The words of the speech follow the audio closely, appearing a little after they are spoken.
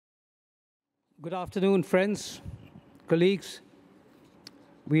Good afternoon, friends, colleagues.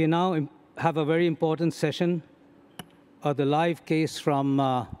 We now have a very important session of the live case from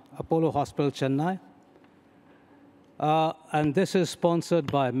Apollo Hospital, Chennai. And this is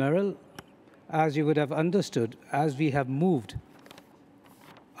sponsored by Myval. As you would have understood, as we have moved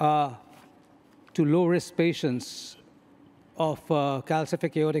to low-risk patients of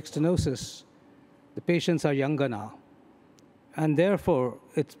calcific aortic stenosis, the patients are younger now. And therefore,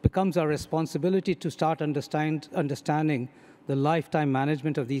 it becomes our responsibility to start understanding the lifetime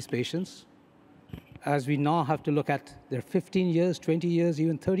management of these patients, as we now have to look at their 15 years, 20 years,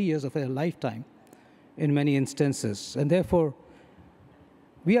 even 30 years of their lifetime in many instances. And therefore,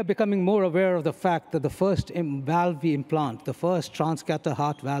 we are becoming more aware of the fact that the first valve we implant, the first transcatheter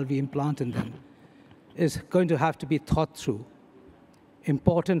heart valve we implant in them, is going to have to be thought through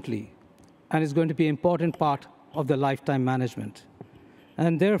importantly, and is going to be an important part of the lifetime management.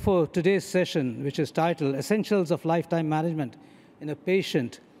 And therefore, today's session, which is titled Essentials of Lifetime Management in a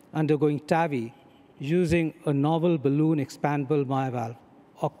Patient Undergoing TAVI Using a Novel Balloon Expandable Myval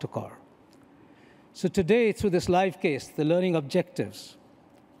Octacor. So today, through this live case, the learning objectives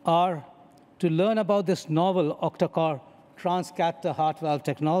are to learn about this novel Octacor transcatheter heart valve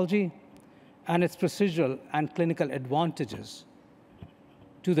technology and its procedural and clinical advantages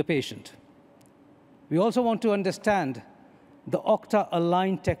to the patient. We also want to understand the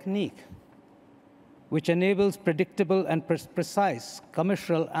Octalign technique, which enables predictable and precise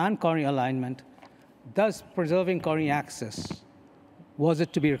commissural and coronary alignment, thus preserving coronary access. Was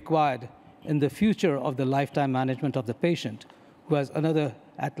it to be required in the future of the lifetime management of the patient, who has another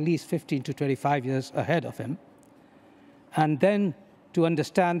at least 15 to 25 years ahead of him? And then to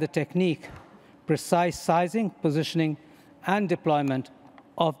understand the technique, precise sizing, positioning, and deployment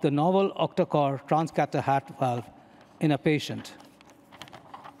of the novel Octacor transcatheter heart valve in a patient.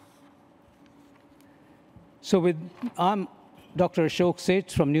 So I'm Dr. Ashok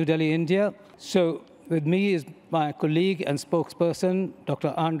Seth from New Delhi, India. So with me is my colleague and spokesperson, Dr.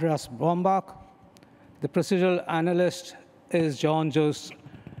 Andreas Bombach. The procedural analyst is John Jose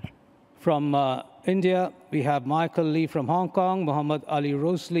from India. We have Michael Lee from Hong Kong, Muhammad Ali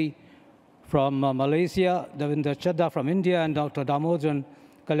Rosli from Malaysia, Davinder Chadda from India, and Dr. Damodaran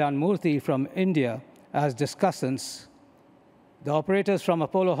Kalyan Murthy from India as discussants. The operators from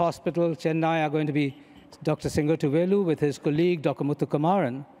Apollo Hospital, Chennai, are going to be Dr. Singatuvelu with his colleague, Dr.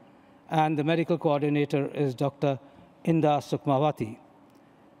 Muthukumaran, and the medical coordinator is Dr. Inda Sukmawati.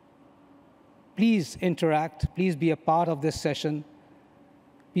 Please interact. Please be a part of this session.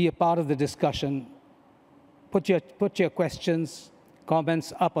 Be a part of the discussion. Put your questions,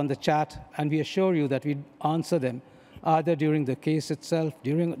 comments up on the chat, and we assure you that we answer them either during the case itself,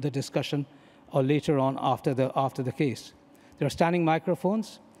 during the discussion, or later on after the case. There are standing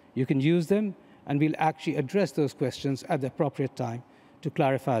microphones. You can use them, and we'll actually address those questions at the appropriate time to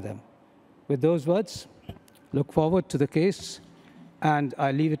clarify them. With those words, look forward to the case, and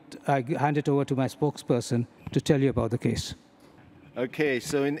I hand it over to my spokesperson to tell you about the case. Okay,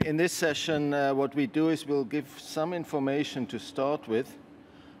 so in this session, what we do is we'll give some information to start with,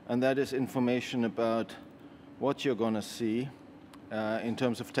 and that is information about what you're going to see in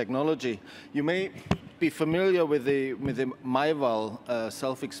terms of technology. You may be familiar with the Myval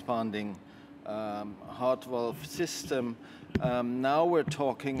self-expanding heart valve system. Now we're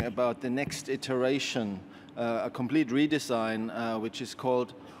talking about the next iteration, a complete redesign, which is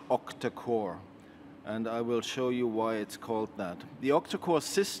called Octacor. And I will show you why it's called that. The Octacor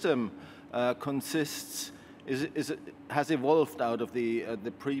system has evolved out of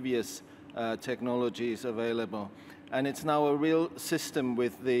the previous technologies available. And it's now a real system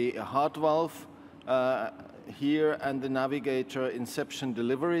with the heart valve here and the navigator inception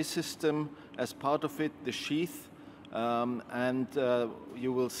delivery system as part of it, the sheath, and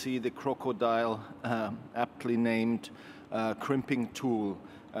you will see the crocodile, aptly named crimping tool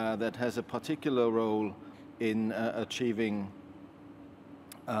that has a particular role in achieving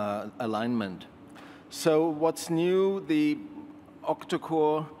alignment. So what's new? The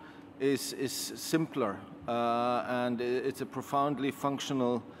Octacor is simpler, and it's a profoundly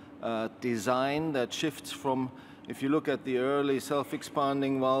functional design that shifts from, if you look at the early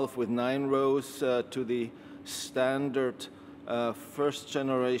self-expanding valve with 9 rows to the standard first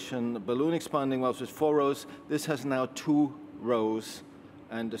generation balloon expanding valves with 4 rows. This has now 2 rows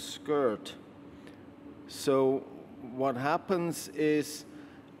and a skirt. So what happens is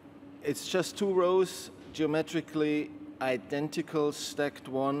it's just 2 rows, geometrically identical, stacked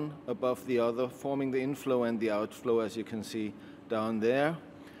one above the other, forming the inflow and the outflow, as you can see down there.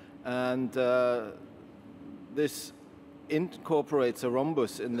 And this incorporates a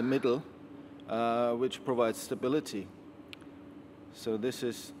rhombus in the middle, which provides stability. So this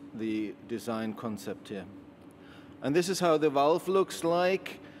is the design concept here. And this is how the valve looks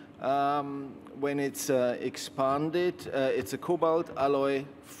like when it's expanded. It's a cobalt alloy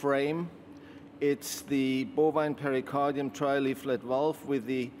frame. It's the bovine pericardium tri-leaflet valve with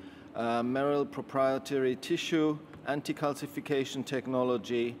the Myval proprietary tissue anti-calcification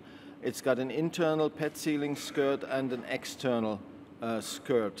technology. It's got an internal PET sealing skirt and an external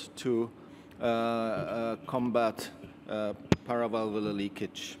skirt to combat paravalvular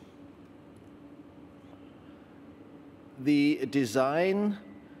leakage. The design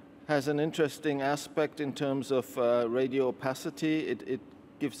has an interesting aspect in terms of radio opacity. It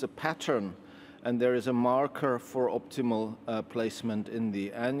gives a pattern, and there is a marker for optimal placement in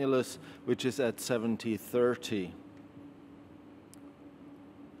the annulus, which is at 70-30.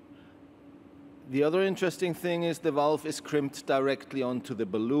 The other interesting thing is the valve is crimped directly onto the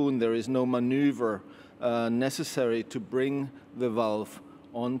balloon. There is no maneuver necessary to bring the valve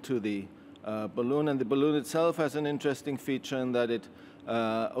onto the balloon. And the balloon itself has an interesting feature in that it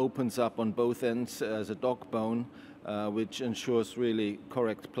opens up on both ends as a dog bone, which ensures really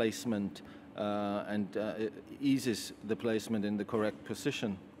correct placement and eases the placement in the correct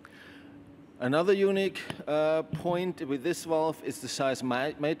position. Another unique point with this valve is the size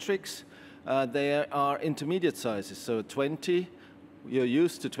matrix. They are intermediate sizes, so 20, you're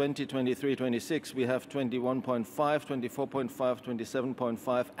used to 20, 23, 26. We have 21.5, 24.5,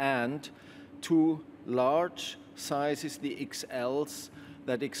 27.5, and two large sizes, the XLs,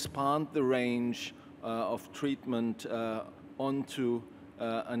 that expand the range of treatment onto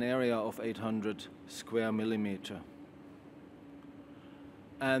an area of 800 square millimeter.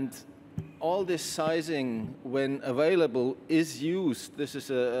 And all this sizing, when available, is used. This is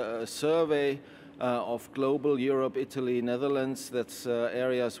a survey of global Europe, Italy, Netherlands. That's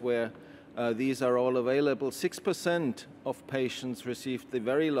areas where these are all available. 6% of patients received the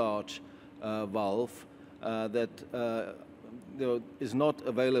very large valve that is not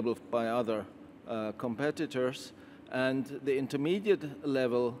available by other competitors. And the intermediate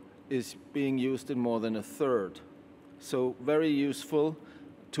level is being used in more than a third. So very useful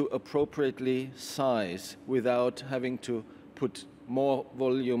to appropriately size without having to put more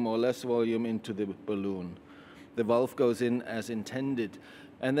volume or less volume into the balloon. The valve goes in as intended.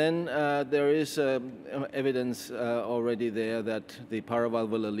 And then there is evidence already there that the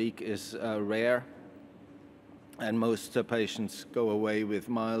paravalvular leak is rare, and most patients go away with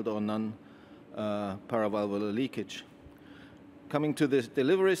mild or none paravalvular leakage. Coming to this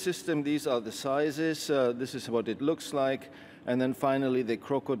delivery system, these are the sizes. This is what it looks like. And then finally, the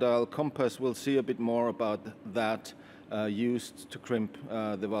crocodile compass. We'll see a bit more about that, used to crimp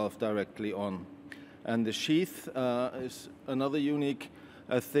the valve directly on. And the sheath is another unique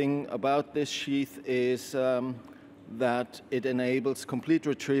thing about this sheath is that it enables complete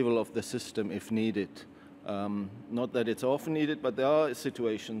retrieval of the system if needed. Not that it's often needed, but there are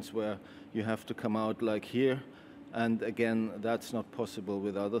situations where you have to come out like here. And again, that's not possible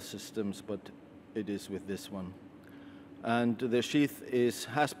with other systems, but it is with this one. And the sheath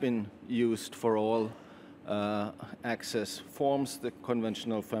has been used for all access forms, the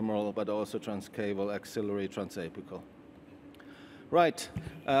conventional femoral, but also transcaval, axillary, transapical. Right,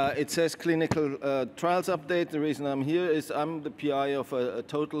 it says clinical trials update. The reason I'm here is I'm the PI of a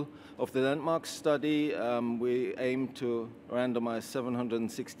total of the landmark study. We aim to randomize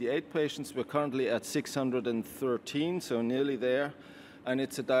 768 patients. We're currently at 613, so nearly there. And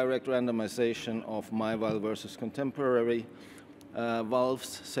it's a direct randomization of Myval versus contemporary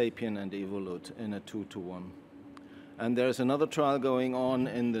valves, Sapien and Evolut, in a 2-to-1. And there's another trial going on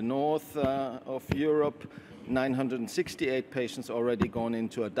in the north of Europe. 968 patients already gone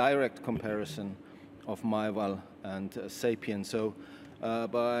into a direct comparison of Myval and Sapien. So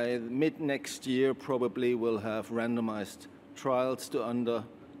by mid-next year, probably we'll have randomized trials to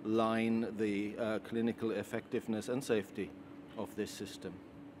underline the clinical effectiveness and safety of this system.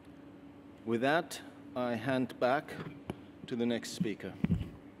 With that, I hand back to the next speaker.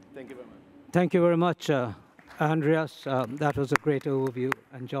 Thank you very much. Thank you very much, Andreas. That was a great overview,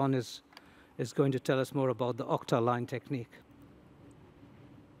 and John is going to tell us more about the Octalign technique.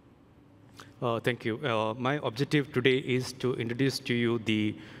 Thank you. My objective today is to introduce to you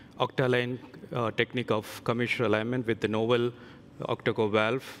the Octalign technique of commissural alignment with the novel Octacor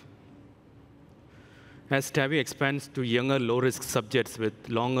valve. As TAVI expands to younger, low-risk subjects with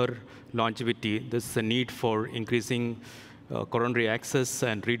longer longevity, there's a need for increasing coronary access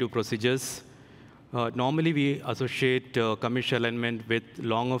and redo procedures. Normally, we associate commissural alignment with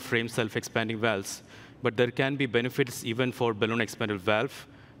longer frame self-expanding valves, but there can be benefits even for balloon expandable valve.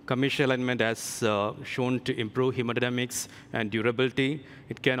 Commissural alignment has shown to improve hemodynamics and durability.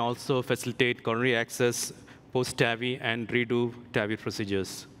 It can also facilitate coronary access, post-TAVI, and redo TAVI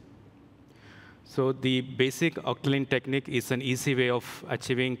procedures. So the basic Octalign technique is an easy way of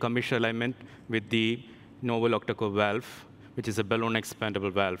achieving commissural alignment with the Myval Octacor valve, which is a balloon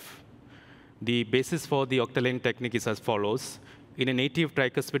expandable valve. The basis for the Octalign technique is as follows. In a native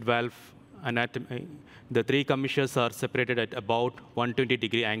tricuspid valve anatomy, the three commissures are separated at about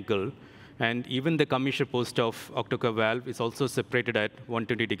 120-degree angle, and even the commissure post of Octacor valve is also separated at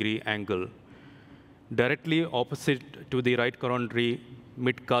 120-degree angle. Directly opposite to the right coronary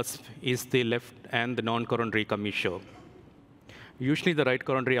mid-cusp is the left and the non-coronary commissure. Usually, the right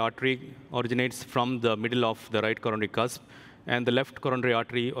coronary artery originates from the middle of the right coronary cusp, and the left coronary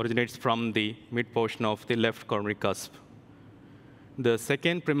artery originates from the mid-portion of the left coronary cusp. The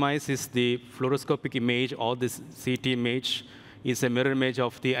second premise is the fluoroscopic image, or this CT image, is a mirror image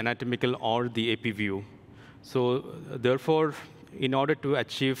of the anatomical or the AP view. So therefore, in order to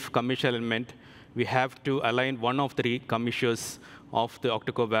achieve commissural alignment, we have to align one of the commissures of the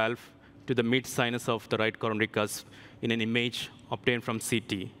Octacor valve to the mid-sinus of the right coronary cusp in an image obtained from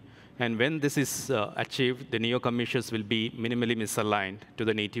CT. And when this is achieved, the neo-commissures will be minimally misaligned to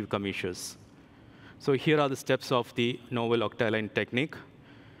the native commissures. So here are the steps of the Myval Octalign technique.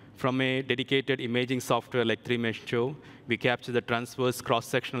 From a dedicated imaging software like 3Mesh Show, we capture the transverse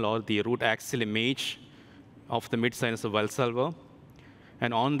cross-sectional or the root axial image of the mid-sinus of Valsalva.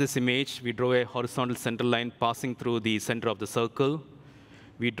 And on this image, we draw a horizontal center line passing through the center of the circle.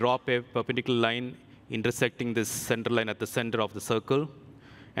 We drop a perpendicular line intersecting this center line at the center of the circle.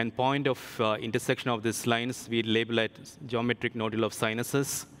 And point of intersection of these lines, we label it geometric nodule of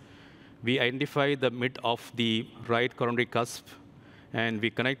sinuses. We identify the mid of the right coronary cusp, and we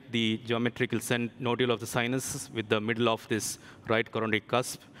connect the geometrical nodule of the sinus with the middle of this right coronary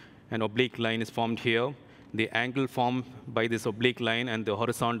cusp. An oblique line is formed here. The angle formed by this oblique line and the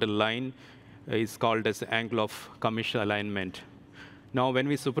horizontal line is called as the angle of commissural alignment. Now, when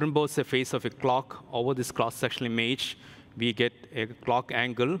we superimpose the face of a clock over this cross-sectional image, we get a clock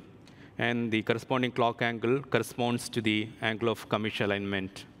angle, and the corresponding clock angle corresponds to the angle of commissural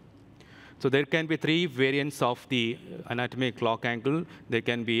alignment. So there can be three variants of the anatomic clock angle. There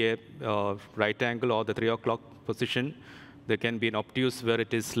can be a right angle or the 3 o'clock position. There can be an obtuse where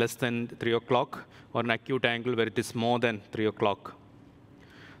it is less than 3 o'clock, or an acute angle where it is more than 3 o'clock.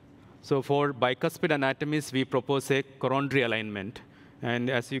 So for bicuspid anatomies, we propose a coronary alignment. And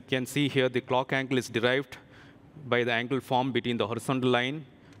as you can see here, the clock angle is derived by the angle formed between the horizontal line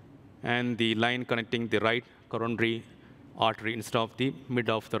and the line connecting the right coronary artery instead of the mid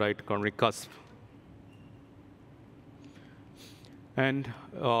of the right coronary cusp. And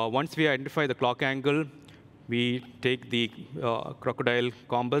once we identify the clock angle, we take the crocodile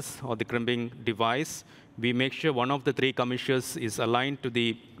compass or the crimping device. We make sure one of the three commissures is aligned to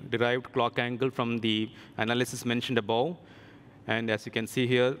the derived clock angle from the analysis mentioned above. And as you can see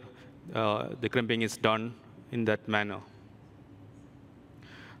here, the crimping is done in that manner.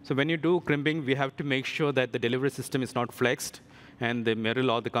 So when you do crimping, we have to make sure that the delivery system is not flexed and the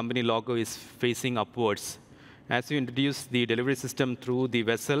Merrill or the company logo is facing upwards. As you introduce the delivery system through the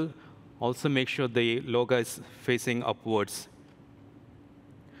vessel, also make sure the logo is facing upwards.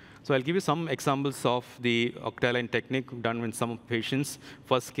 So I'll give you some examples of the Octalign technique done with some patients.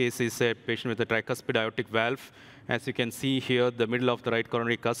 First case is a patient with a tricuspid aortic valve. As you can see here, the middle of the right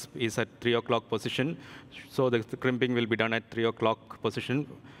coronary cusp is at 3 o'clock position. So the crimping will be done at 3 o'clock position,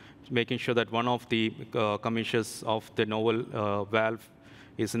 making sure that one of the commissures of the Myval valve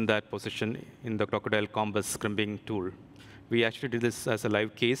is in that position in the crocodile compass crimping tool. We actually did this as a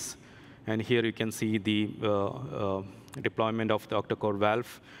live case. And here you can see the deployment of the Octacor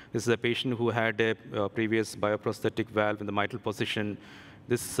valve. This is a patient who had a previous bioprosthetic valve in the mitral position.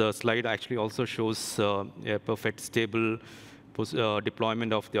 This slide actually also shows a perfect stable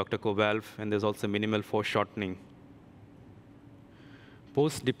deployment of the Octacor valve, and there's also minimal foreshortening.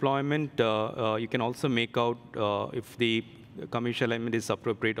 Post-deployment, you can also make out if the commissural alignment is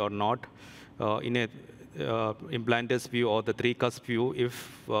appropriate or not. In a implanter's view or the 3-cusp view,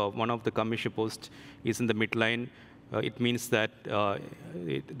 if one of the commissure posts is in the midline, it means that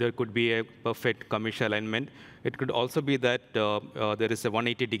there could be a perfect commissural alignment. It could also be that there is a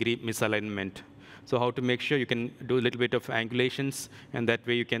 180-degree misalignment. So how to make sure you can do a little bit of angulations, and that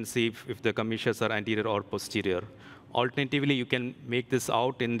way you can see if the commissures are anterior or posterior. Alternatively, you can make this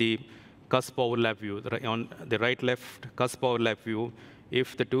out in the cusp overlap view, on the right-left cusp overlap view,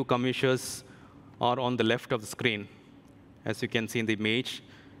 if the two commissures are on the left of the screen, as you can see in the image.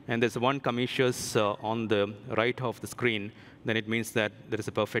 And there's one commissure on the right of the screen. then it means that there is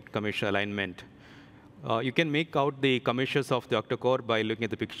a perfect commissural alignment. You can make out the commissures of the octacore by looking at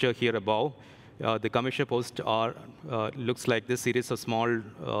the picture here above. The commissure posts looks like this series of small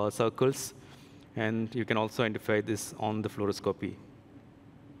circles, and you can also identify this on the fluoroscopy.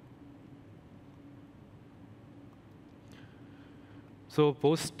 So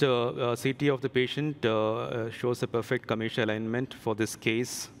post CT of the patient shows a perfect commissural alignment for this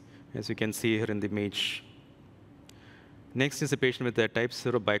case, as you can see here in the image. Next is a patient with a type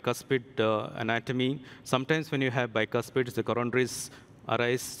 0 bicuspid anatomy. Sometimes when you have bicuspids, the coronaries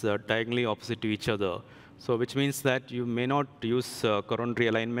arise diagonally opposite to each other. So which means that you may not use coronary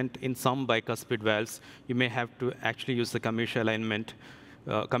alignment. In some bicuspid valves, you may have to actually use the commissural alignment,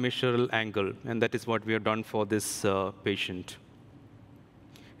 commissural angle, and that is what we have done for this patient.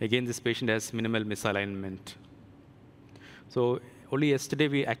 Again, this patient has minimal misalignment. So only yesterday,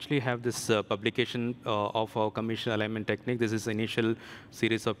 we actually have this publication of our commissural alignment technique. This is the initial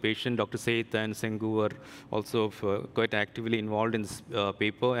series of patients. Dr. Seth and Sengu were also quite actively involved in this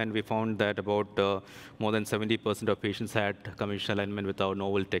paper, and we found that about more than 70% of patients had commissural alignment with our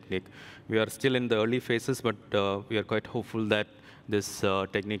novel technique. We are still in the early phases, but we are quite hopeful that this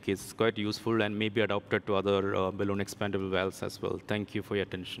technique is quite useful and may be adopted to other balloon expandable valves as well. Thank you for your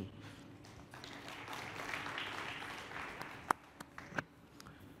attention.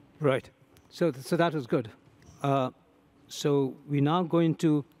 Right. So that was good. So we're now going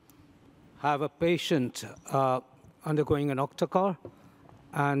to have a patient undergoing an Octacor,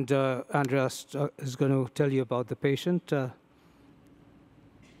 and Andreas is going to tell you about the patient.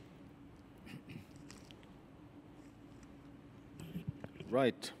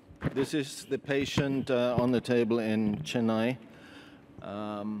 Right. This is the patient on the table in Chennai.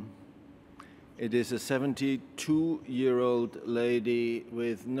 It is a 72-year-old lady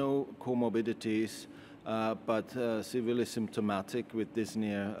with no comorbidities, but severely symptomatic with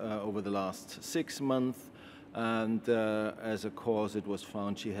dyspnea over the last 6 months. And as a cause, it was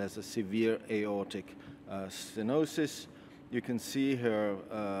found she has a severe aortic stenosis. You can see her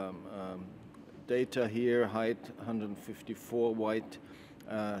data here, height 154, weight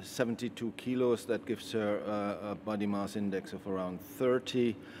 72 kilos. That gives her a body mass index of around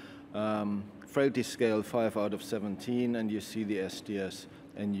 30. Frailty scale 5 out of 17, and you see the STS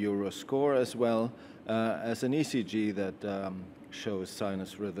and Euro score as well as an ECG that shows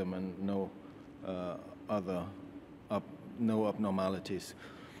sinus rhythm and no abnormalities.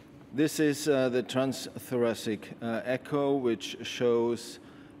 This is the transthoracic echo, which shows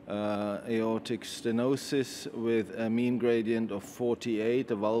aortic stenosis with a mean gradient of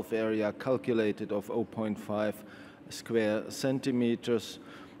 48, a valve area calculated of 0.5 square centimeters.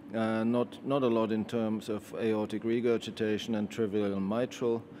 Not a lot in terms of aortic regurgitation and trivial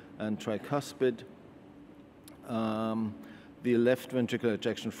mitral and tricuspid. The left ventricular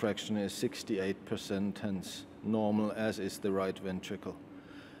ejection fraction is 68%, hence normal, as is the right ventricle.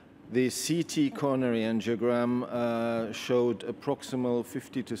 The CT coronary angiogram showed a proximal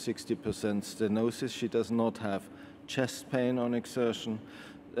 50 to 60% stenosis. She does not have chest pain on exertion.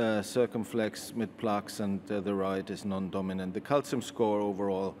 Circumflex mid plaques, and the right is non-dominant. The calcium score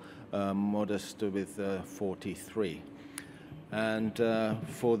overall modest with 43. And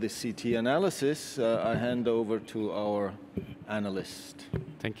for the CT analysis, I hand over to our analyst.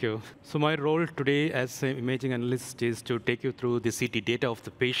 Thank you. So my role today as an imaging analyst is to take you through the CT data of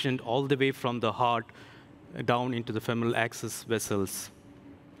the patient all the way from the heart down into the femoral access vessels.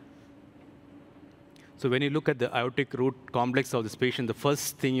 So when you look at the aortic root complex of this patient, the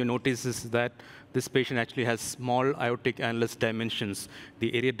first thing you notice is that this patient actually has small aortic annulus dimensions.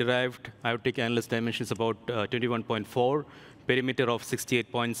 The area-derived aortic annulus dimension is about 21.4, perimeter of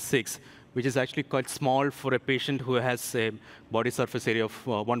 68.6, which is actually quite small for a patient who has a body surface area of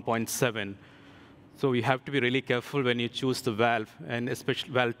 1.7. So you have to be really careful when you choose the valve, and especially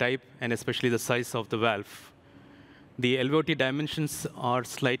valve type, and especially the size of the valve. The LVOT dimensions are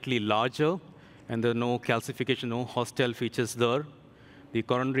slightly larger, and there are no calcification, no hostile features there. The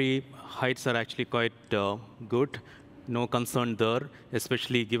coronary heights are actually quite good. No concern there,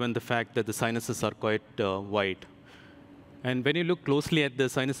 especially given the fact that the sinuses are quite wide. And when you look closely at the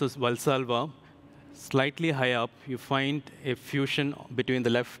sinuses valsalva, slightly high up, you find a fusion between the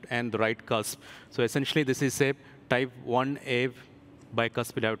left and the right cusp. So essentially, this is a type 1A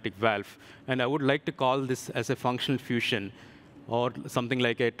bicuspid aortic valve. And I would like to call this as a functional fusion, or something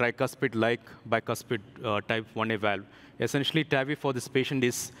like a tricuspid-like bicuspid type 1A valve. Essentially, TAVI for this patient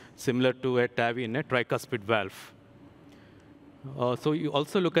is similar to a TAVI in a tricuspid valve. So you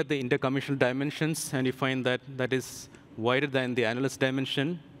also look at the intercommissural dimensions, and you find that that is wider than the annulus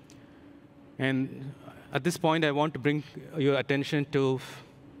dimension. And At this point, I want to bring your attention to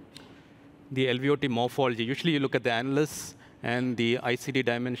the LVOT morphology. Usually, you look at the annulus and the ICD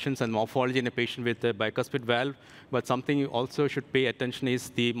dimensions and morphology in a patient with a bicuspid valve. But something you also should pay attention is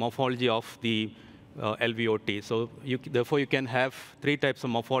the morphology of the LVOT. So therefore, you can have three types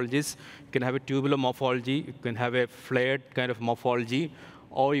of morphologies. You can have a tubular morphology, you can have a flared kind of morphology,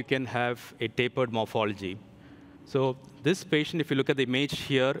 or you can have a tapered morphology. So this patient, if you look at the image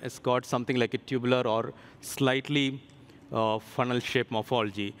here, has got something like a tubular or slightly funnel-shaped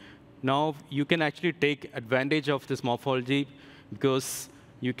morphology. Now, you can actually take advantage of this morphology because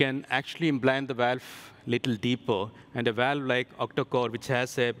you can actually implant the valve a little deeper. And a valve like Octacor, which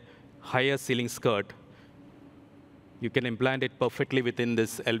has a higher ceiling skirt, you can implant it perfectly within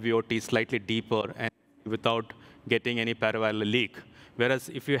this LVOT slightly deeper and without getting any paravalvular leak. Whereas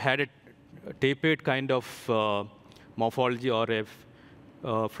if you had a tapered kind of morphology or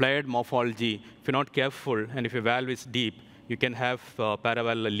a flared morphology, if you're not careful and if your valve is deep, you can have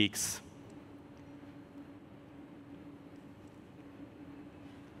paravalvular leaks.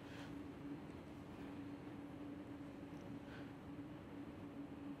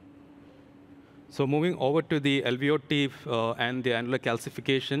 So moving over to the LVOT and the annular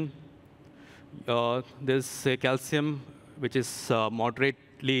calcification, there's a calcium which is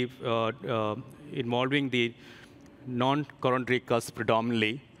moderately involving the non-coronary cusp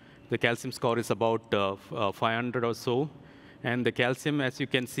predominantly. The calcium score is about 500 or so. And the calcium, as you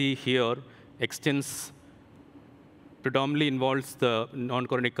can see here, extends predominantly involves the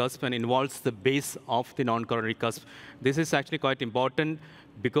non-coronary cusp and involves the base of the non-coronary cusp. This is actually quite important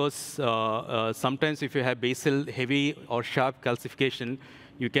because sometimes if you have basal heavy or sharp calcification,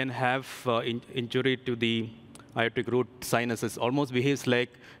 you can have injury to the aortic root sinuses. Almost behaves like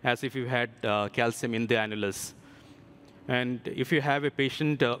as if you had calcium in the annulus. And if you have a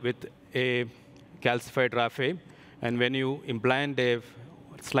patient with a calcified raphe, and when you implant a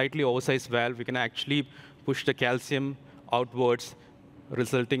slightly oversized valve, you can actually push the calcium outwards,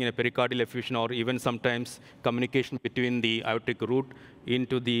 resulting in a pericardial effusion or even sometimes communication between the aortic root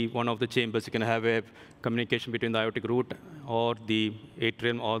into one of the chambers. You can have a communication between the aortic root or the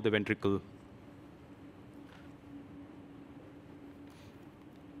atrium or the ventricle.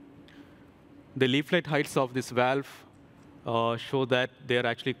 The leaflet heights of this valve show that they are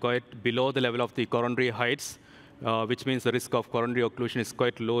actually quite below the level of the coronary heights, which means the risk of coronary occlusion is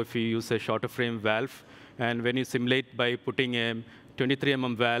quite low if you use a shorter frame valve. And when you simulate by putting a 23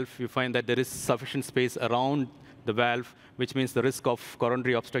 mm valve, you find that there is sufficient space around the valve, which means the risk of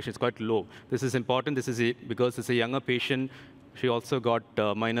coronary obstruction is quite low. This is important. This is because it's a younger patient. She also got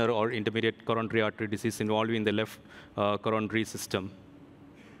minor or intermediate coronary artery disease involving the left coronary system.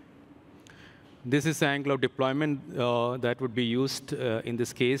 This is the angle of deployment that would be used in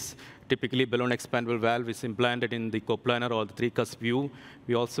this case. Typically, balloon expandable valve is implanted in the coplanar or the three-cusp view.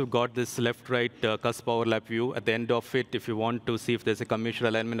 We also got this left-right cusp overlap view. At the end of it, if you want to see if there's a commissural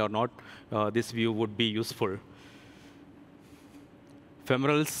alignment or not, this view would be useful.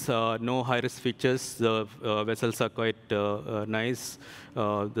 Femorals, no high-risk features. The vessels are quite nice.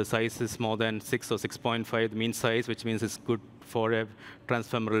 The size is more than 6 or 6.5, the mean size, which means it's good for a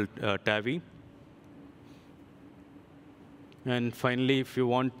transfemoral TAVI. And finally, if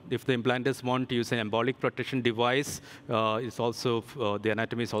the implanters want to use an embolic protection device, the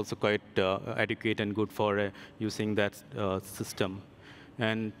anatomy is also quite adequate and good for using that system.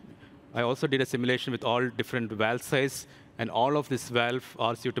 And I also did a simulation with all different valve size, and all of these valves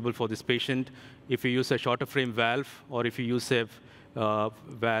are suitable for this patient. If you use a shorter frame valve, or if you use a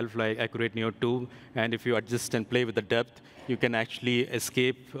valve like Accurate Neo 2, and if you adjust and play with the depth, you can actually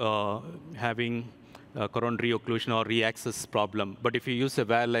escape having coronary occlusion or reaccess problem. But if you use a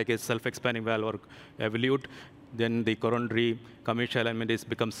valve like a self-expanding valve or evolute, then the coronary commissural alignment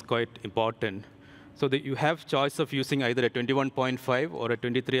becomes quite important. So you have choice of using either a 21.5 or a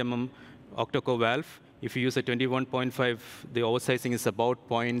 23 mm Octacor valve. If you use a 21.5, the oversizing is about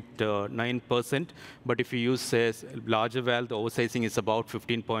 0.9%. But if you use a larger valve, the oversizing is about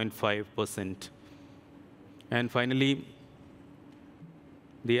 15.5%. And finally,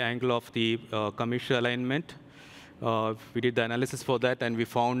 the angle of the commissural alignment. We did the analysis for that, and we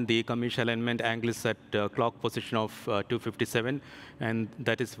found the commissural alignment angle is at clock position of 257, and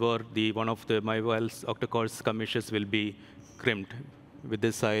that is where one of the Myval Octacor's commissures will be crimped. With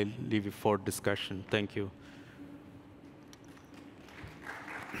this, I'll leave you for discussion. Thank you.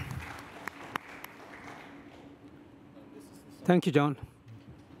 Thank you, John.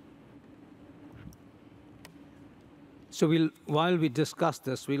 So while we discuss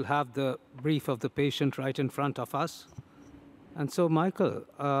this, we'll have the brief of the patient right in front of us. And so, Michael,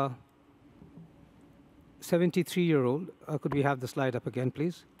 73-year-old, could we have the slide up again,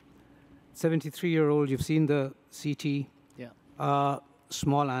 please? 73-year-old, you've seen the CT,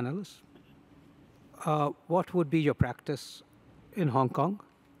 small annulus. What would be your practice in Hong Kong?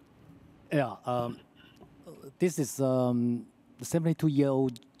 Yeah, this is the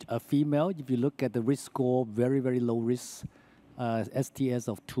 72-year-old female. If you look at the risk score, very, very low risk, STS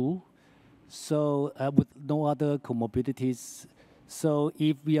of 2. So with no other comorbidities. So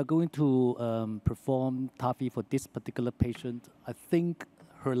if we are going to perform TAVI for this particular patient, I think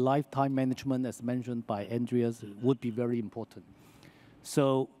her lifetime management, as mentioned by Andreas, would be very important.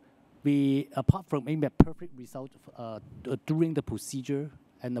 So we, apart from aiming at perfect result during the procedure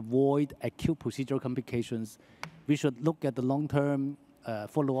and avoid acute procedural complications, we should look at the long-term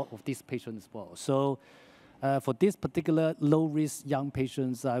follow-up of this patient as well. So for this particular low-risk young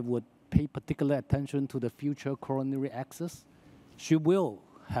patients, I would pay particular attention to the future coronary access. She will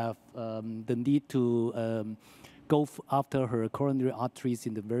have the need to go after her coronary arteries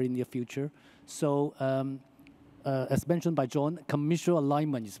in the very near future. So as mentioned by John, commissural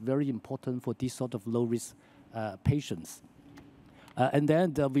alignment is very important for these sort of low-risk patients. And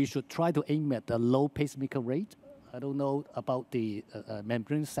then we should try to aim at a low pacemaker rate. I don't know about the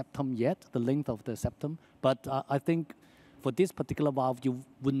membrane septum yet, the length of the septum, but I think for this particular valve, you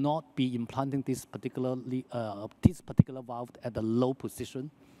would not be implanting this particular valve at a low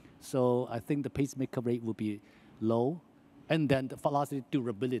position. So I think the pacemaker rate will be low. And then the lastly,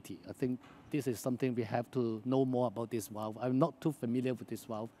 durability. I think this is something we have to know more about this valve. I'm not too familiar with this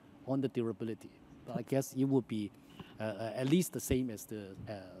valve on the durability, but I guess it would be at least the same as the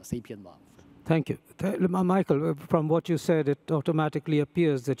SAPIEN valve. Thank you. Michael, from what you said, it automatically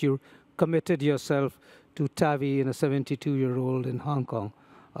appears that you committed yourself to TAVI in a 72-year-old in Hong Kong.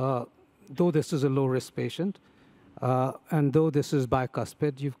 Though this is a low-risk patient, and though this is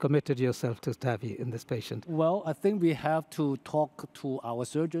bicuspid, you've committed yourself to TAVI in this patient. Well, I think we have to talk to our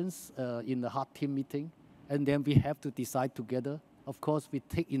surgeons in the heart team meeting, and then we have to decide together. Of course, we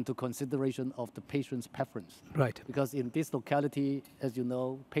take into consideration of the patient's preference. Right. Because in this locality, as you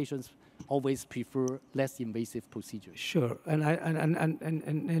know, patients always prefer less invasive procedures. Sure. And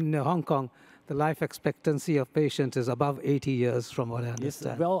in Hong Kong, the life expectancy of patients is above 80 years, from what I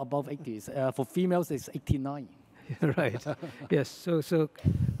understand. Yes, well above 80. For females, it's 89. Right. Yes. So,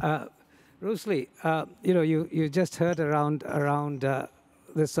 Rosalie, you just heard around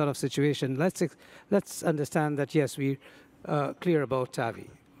this sort of situation. Let's understand that yes, we clear about TAVI,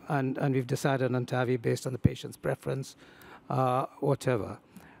 and we've decided on TAVI based on the patient's preference, whatever.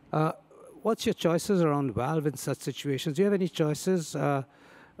 What's your choices around valve in such situations? Do you have any choices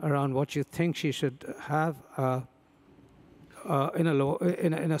around what you think she should have in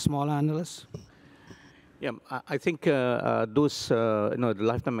a small annulus? Yeah, I think the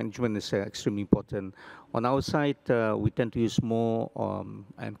lifetime management is extremely important. On our side, we tend to use more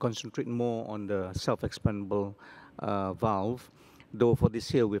and concentrate more on the self-expandable valve. Though for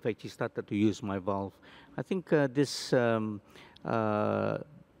this year, we've actually started to use Myval. I think this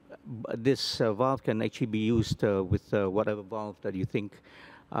valve can actually be used with whatever valve that you think.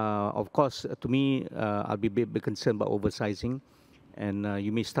 Of course, to me, I'll be a bit concerned about oversizing. And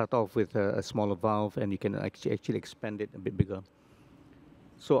you may start off with a smaller valve, and you can actually expand it a bit bigger.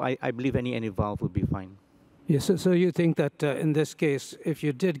 So I believe any valve would be fine. Yes, so you think that in this case, if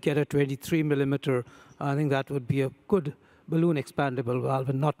you did get a 23 millimeter, I think that would be a good balloon expandable valve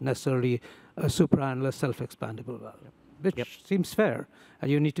and not necessarily a supraannular self-expandable valve, which seems fair. And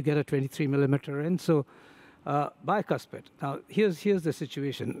you need to get a 23 millimeter in. So bicuspid. Now, here's the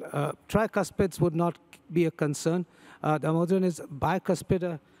situation. Tricuspids would not be a concern. Damodran, is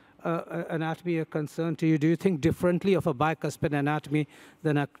bicuspid anatomy a concern to you? Do you think differently of a bicuspid anatomy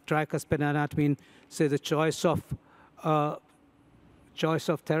than a tricuspid anatomy in, say, the choice of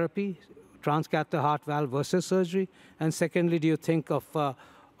therapy, transcatheter heart valve versus surgery? And secondly, do you think of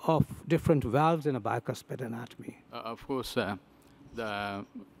different valves in a bicuspid anatomy? Of course,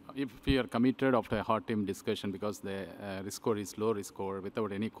 if we are committed after a heart team discussion, because the risk score is low risk score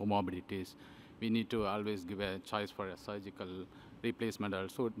without any comorbidities, we need to always give a choice for a surgical replacement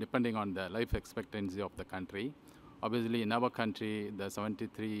also, depending on the life expectancy of the country. Obviously, in our country, the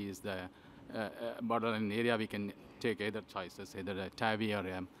 73 is the borderline area. We can take either choices, either a TAVI or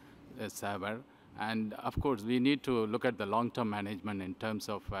a SAVR. And of course, we need to look at the long-term management in terms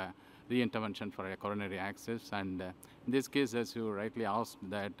of re-intervention for a coronary access. And in this case, as you rightly asked,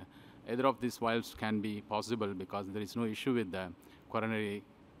 that either of these valves can be possible because there is no issue with the coronary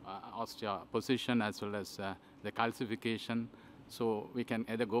ostia position as well as the calcification. So we can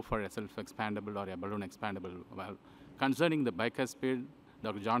either go for a self-expandable or a balloon expandable valve. Concerning the bicuspid,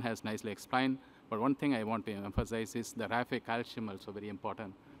 Dr. John has nicely explained, But one thing I want to emphasize is the raphe calcium also very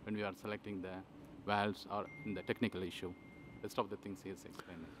important when we are selecting the valves or in the technical issue. Rest of the things he has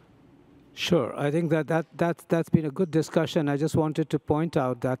explained. Sure. I think that's been a good discussion. I just wanted to point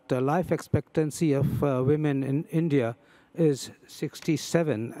out that life expectancy of women in India is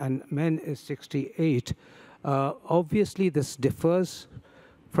 67 and men is 68. Obviously, this differs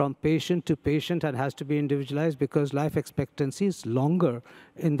from patient to patient and has to be individualized because life expectancy is longer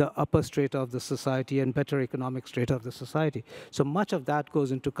in the upper strata of the society and better economic strata of the society. So much of that goes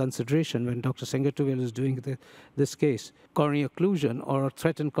into consideration when Dr. Sengatuvelu is doing this case. Coronary occlusion or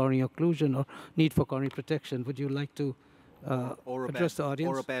threatened coronary occlusion or need for coronary protection. Would you like to address the audience?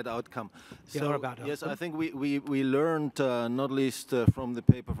 Or a bad outcome. Yeah, or a bad outcome. Yes, I think we learned, not least from the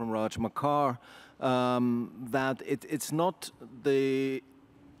paper from Raj Makar, that it's not the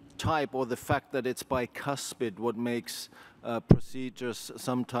type or the fact that it's bicuspid what makes procedures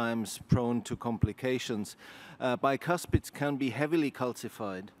sometimes prone to complications. Bicuspids can be heavily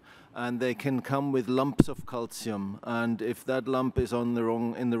calcified and they can come with lumps of calcium, and if that lump is in the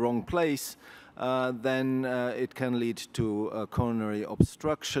wrong place, then it can lead to coronary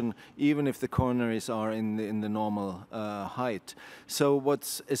obstruction, even if the coronaries are in the normal height. So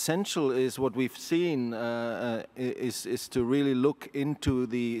what's essential is what we've seen is to really look into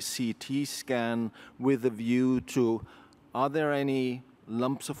the CT scan with a view to, are there any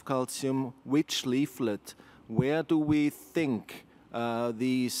lumps of calcium, which leaflet, where do we think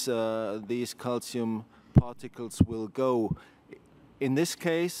these calcium particles will go? In this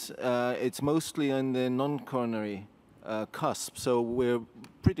case, it's mostly in the non-coronary cusp, so we're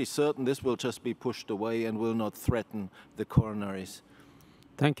pretty certain this will just be pushed away and will not threaten the coronaries.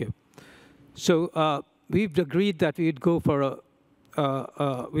 Thank you. So we've agreed that we'd go for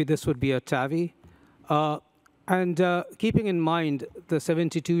this would be a TAVI. And keeping in mind the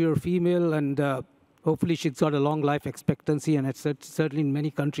 72-year female, and hopefully she's got a long life expectancy, and it's certainly in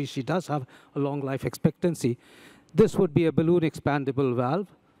many countries she does have a long life expectancy. This would be a balloon expandable valve,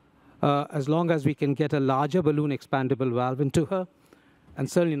 as long as we can get a larger balloon expandable valve into her, and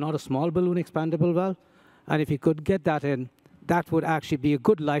certainly not a small balloon expandable valve. And if we could get that in, that would actually be a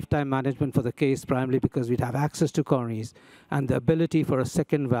good lifetime management for the case, primarily because we'd have access to coronaries and the ability for a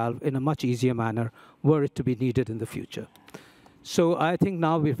second valve in a much easier manner were it to be needed in the future. So I think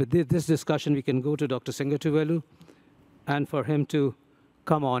now with this discussion, we can go to Dr. Sengatuvelu and for him to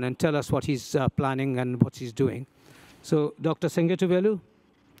come on and tell us what he's planning and what he's doing. So, Dr. Sengatuvelu.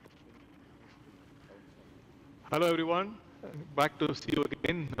 Hello, everyone. Back to see you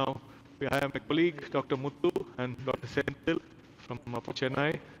again. Now, I have my colleague, Dr. Muthu, and Dr. Senthil from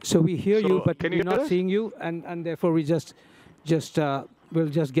Chennai. So we hear you, but we're not seeing you, and therefore we we'll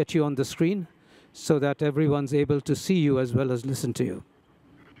just get you on the screen so that everyone's able to see you as well as listen to you.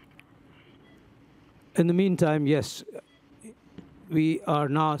 In the meantime, yes, we are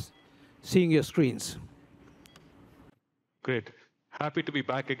now seeing your screens. Great. Happy to be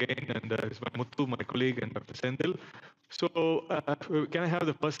back again, and it's my Muthu, my colleague, and Dr. Senthil. So can I have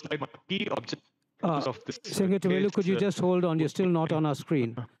the first slide, my key objectives of this Sengatuvelu, could you just hold on? You're still not on our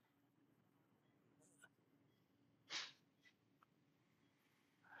screen.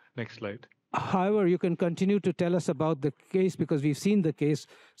 Next slide. However, you can continue to tell us about the case because we've seen the case,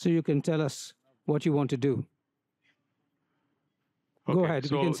 so you can tell us what you want to do. Okay, go ahead,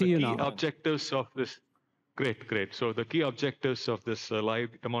 so we can see you now. The key objectives of this, great. So the key objectives of this live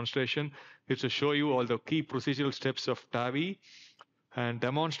demonstration is to show you all the key procedural steps of TAVI and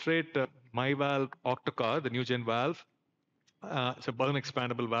demonstrate Myval Octacor, the new gen valve. It's a balloon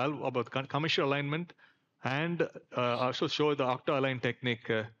expandable valve about commissural alignment, and also show the Octalign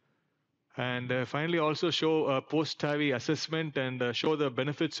technique. And finally, also show post-TAVI assessment and show the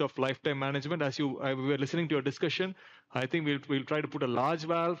benefits of lifetime management. As we were listening to your discussion, I think we'll try to put a large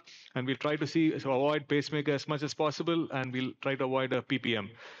valve, and we'll try to avoid pacemaker as much as possible, and we'll try to avoid a PPM.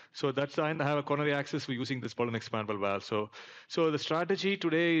 So that's and have a coronary access. We're using this balloon expandable valve. So the strategy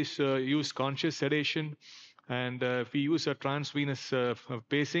today is use conscious sedation, and we use a transvenous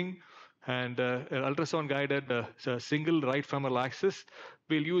pacing and ultrasound guided single right femoral access.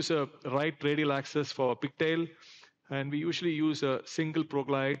 We'll use a right radial access for pigtail, and we usually use a single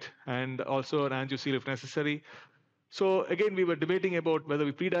proglide and also an angio-seal if necessary. So again, we were debating about whether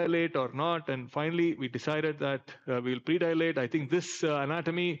we predilate or not, and finally we decided that we'll predilate. I think this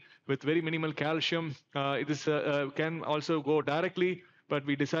anatomy with very minimal calcium, this can also go directly, but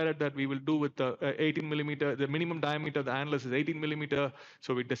we decided that we will do with the 18 millimeter, the minimum diameter of the annulus is 18 millimeter.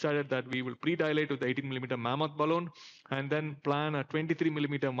 So we decided that we will predilate with the 18 millimeter mammoth balloon and then plan a 23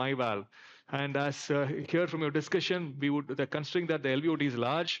 millimeter Myval. And as heard from your discussion, considering that the LVOT is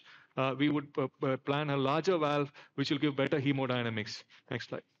large, we would plan a larger valve, which will give better hemodynamics. Next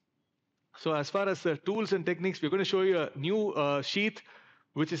slide. So as far as the tools and techniques, we're going to show you a new sheath,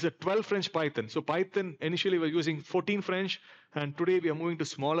 which is a 12 French Python. So Python, initially we're using 14 French, and today we are moving to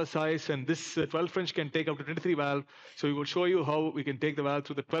smaller size, and this 12 French can take up to 23 valve. So we will show you how we can take the valve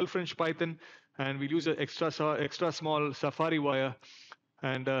through the 12 French Python, and we'll use an extra small Safari wire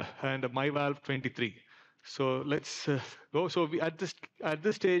and a Myval 23. So let's go. So at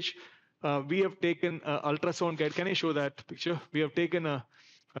this stage, we have taken ultrasound guide. Can I show that picture? We have taken a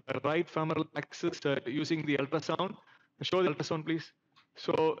right femoral axis using the ultrasound. Show the ultrasound, please.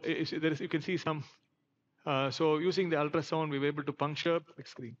 So you can see some. So using the ultrasound, we were able to puncture.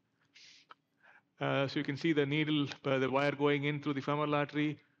 Next screen. So you can see the needle, the wire going in through the femoral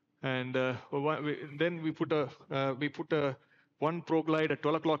artery, and then we put a one proglide at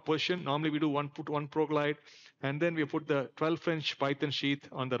 12 o'clock position. Normally we do put one proglide, and then we put the 12 French Python sheath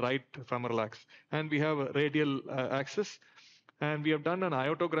on the right femoral axis, and we have a radial axis, and we have done an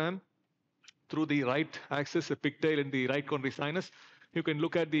iotogram through the right axis, the pigtail in the right coronary sinus. You can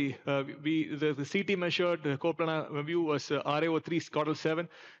look at the CT measured coplanar view was RAO3 caudal 7.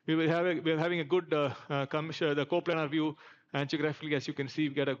 We're having a good the coplanar view angiographically. As you can see,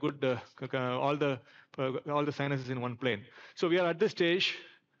 we get a good all the sinuses in one plane. So we are at this stage.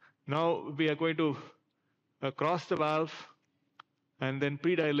 Now we are going to cross the valve and then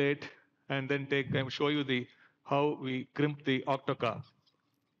predilate and then show you how we crimp the Octacor.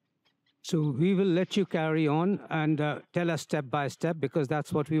 So we will let you carry on and tell us step by step, because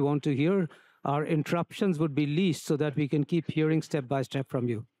that's what we want to hear. Our interruptions would be least so that we can keep hearing step by step from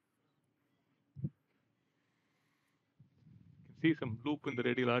you. You can see some loop in the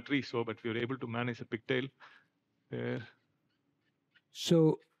radial artery, but we were able to manage the pigtail there.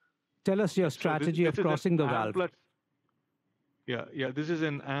 So tell us your strategy of crossing the valve. Yeah. This is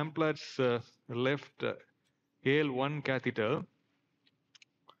an Amplat's left AL1 catheter.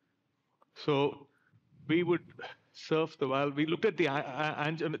 So we would surf the valve. We looked at the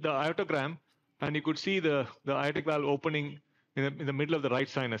iotogram, and you could see the aortic valve opening in the middle of the right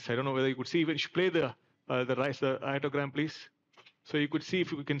sinus. I don't know whether you could see. You should play the iotogram, please. So you could see,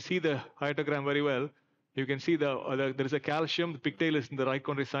 if you can see the iotogram very well, you can see there is a calcium. The pigtail is in the right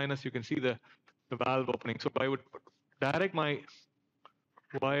coronary sinus. You can see the valve opening. So I would direct my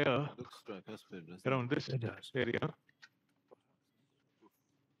wire around this area.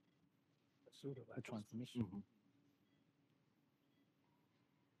 A transmission. Mm-hmm.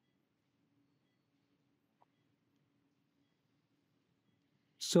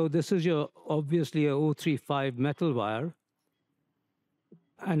 So this is obviously a 035 metal wire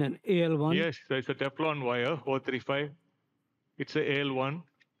and an AL1. Yes, it's a Teflon wire, 035. It's a AL1.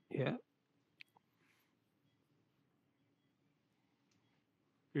 Yeah.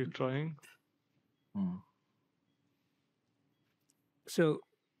 You're trying. So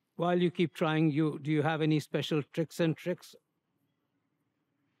while you keep trying, do you have any special tricks? No,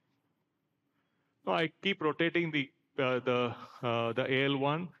 I keep rotating the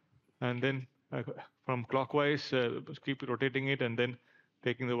AL1, and then from clockwise, keep rotating it, and then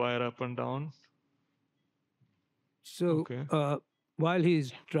taking the wire up and down. So okay. While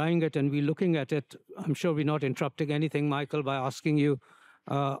he's trying it and we're looking at it, I'm sure we're not interrupting anything, Michael, by asking you,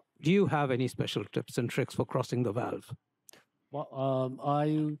 do you have any special tips and tricks for crossing the valve? Well,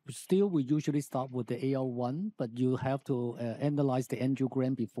 we usually start with the AL1, but you have to analyze the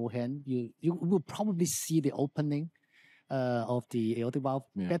angiogram beforehand. You will probably see the opening of the aortic valve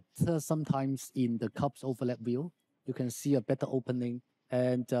better sometimes in the cups overlap view. You can see a better opening,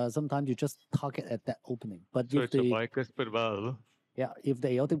 and sometimes you just target at that opening. But so if it's a bicuspid valve. Yeah, if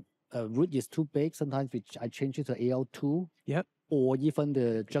the aortic root is too big, sometimes I change it to AL2. Yep. Or even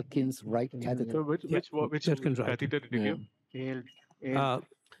the Judkins right catheter. So which catheter did you give?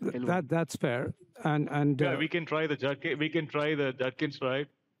 That's fair, and yeah, we can try the Judkins right.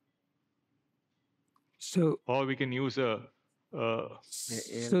 So, or we can use a.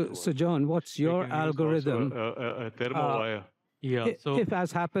 So John, what's your algorithm? A thermo wire. Yeah. If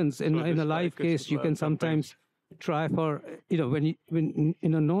as happens in a live case, you can sometimes try for when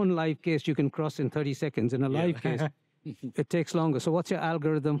in a non-live case you can cross in 30 seconds. In a live case, it takes longer. So what's your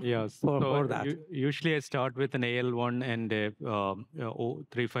algorithm for that? Usually I start with an AL1 and a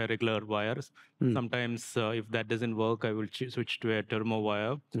 035 regular wires. Sometimes if that doesn't work, I will switch to a thermo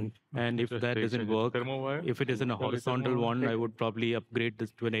wire. And if that doesn't work, if it is in a horizontal one, I would probably upgrade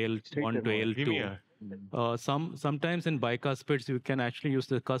this to an AL1 to AL2. Sometimes in bicuspids, you can actually use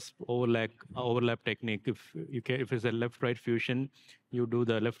the cusp overlap technique. If it's a left-right fusion, you do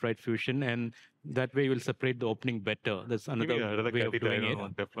the left-right fusion, and that way you will separate the opening better. That's another way of doing it.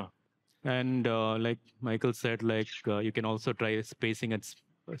 And like Michael said, like you can also try spacing at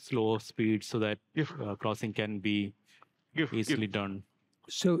slow speed so that crossing can be easily done.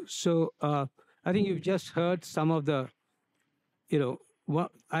 So I think you've just heard some of the,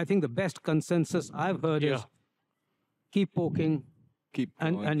 what I think the best consensus I've heard is keep poking, Keep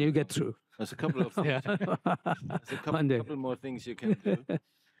going. and you get through. There's a couple of things. There's a couple more things you can do.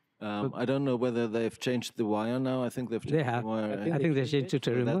 I don't know whether they've changed the wire now. I think they've changed They have. the wire. I think they changed to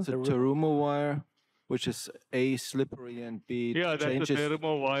Terumo. That's a Terumo wire, which is A, slippery, and B, that's the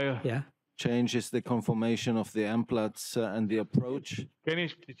Terumo wire. Yeah. changes the conformation of the amplats and the approach. Can you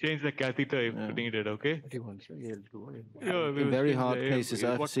change the catheter if needed, okay? In very hard cases,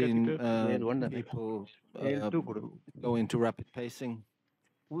 I've seen people go into rapid pacing.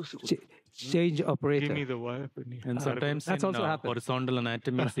 Change operator. Give me the wire. And sometimes that's in also happened. horizontal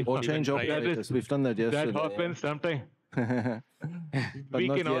anatomy, Or change operators. We've done that yesterday. That happens sometimes. But We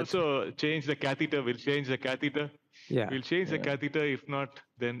not can yet. also change the catheter. We'll change the catheter. Yeah. We'll change the catheter. If not,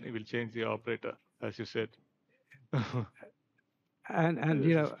 then we'll change the operator, as you said. And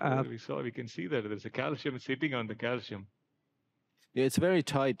we can see that there's a calcium sitting on the calcium. Yeah, it's a very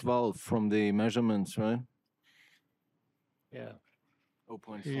tight valve from the measurements, right? Yeah.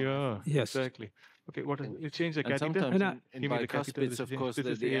 0.5. Yeah, Yes. exactly. Okay, what is you change the And catheter? sometimes in Give me the catheter, bicuspids, of course, this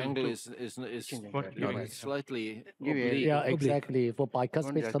is the AL2. angle is slightly oblique. Yeah, exactly. For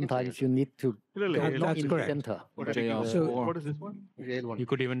bicuspid, sometimes you need to go That's not in the correct. center. What is this one? you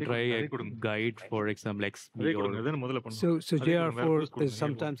could even try a guide, for example, XB or so JR4 is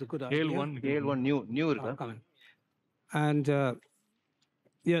sometimes a good idea. AL1 new Coming. And the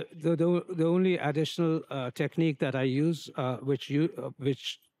only additional technique that I use, which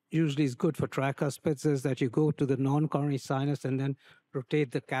usually is good for tricuspids, is that you go to the non-coronary sinus and then rotate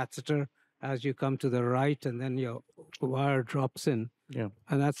the catheter as you come to the right, and then your wire drops in. Yeah.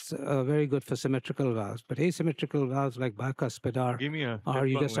 And that's very good for symmetrical valves. But asymmetrical valves like bicuspid Give me a are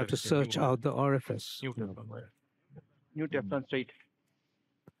you Teflon just have wire. to search out the orifice. New Teflon wire. New Teflon straight.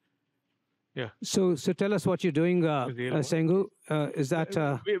 Yeah. So tell us what you're doing, Sengu. Is that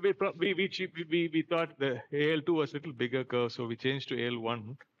We thought the AL2 was a little bigger curve, so we changed to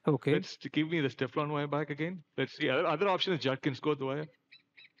AL1. okay? Let's give me the Teflon wire back again. Let's see. Other option is Judkins. Go with the wire.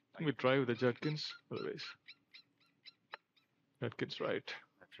 We try with the Judkins. Otherwise, Judkins, right.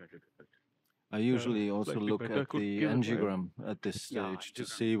 I usually also slightly look better. at Could the give it a try. angiogram at this stage to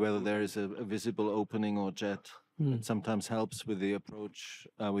see whether there is a visible opening or jet. It sometimes helps with the approach,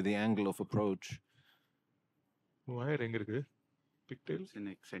 with the angle of approach. Wire எங்க இருக்கு? Pigtails? It's an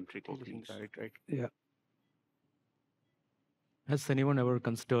eccentric. Right. Yeah. Has anyone ever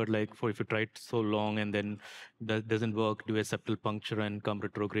considered, like, for if you try it so long and then that doesn't work, do a septal puncture and come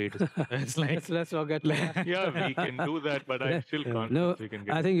retrograde? It's like Let's not get Yeah, we can do that, but I still can't. No, We can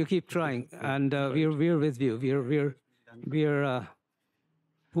get I think you keep trying, and we're with you. We're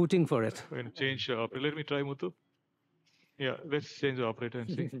hooting for it. We're going to change operator. Let me try, Muthu. Yeah, let's change the operator and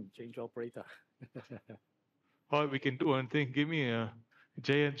see. Change operator. Or we can do one thing. Give me a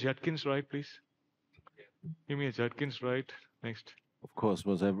Judkins right, please. Give me a Judkins right. Next. Of course,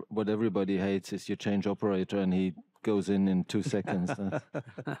 what everybody hates is you change operator and he goes in 2 seconds.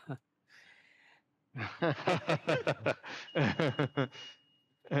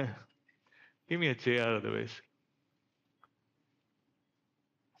 Give me a JR otherwise.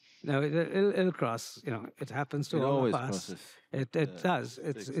 No, it'll cross. It happens to It all always of us. crosses. It does.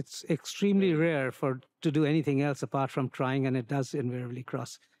 It's extremely rare to do anything else apart from trying, and it does invariably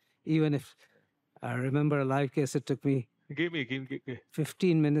cross. Even if I remember a live case, it took me Give me.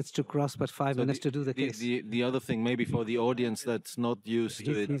 15 minutes to cross, but 5 minutes to do the case. The other thing, maybe for the audience that's not used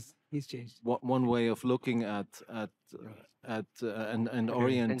to it, He's changed. one way of looking at and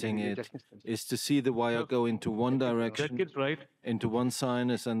orienting it is to see the wire go into one direction, Judkins right. into one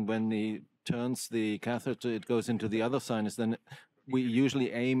sinus, and when he turns the catheter, it goes into the other sinus. Then we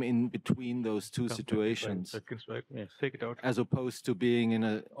usually aim in between those two situations, Judkins right. Yes. Take it out. as opposed to being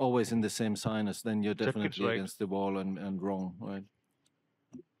always in the same sinus. Then you're definitely right. against the wall and wrong, right?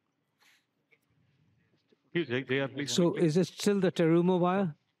 JR, please. So is it still the Terumo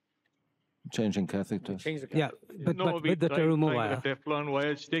wire? Changing catheter. Yeah, but we with the tried Terumo trying wire. with the Teflon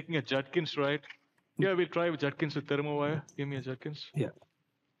wire. It's taking a Judkins right. Yeah, we'll try with Judkins with Thermo wire. Give me a Judkins. Yeah.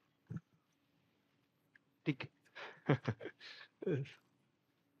 Tick.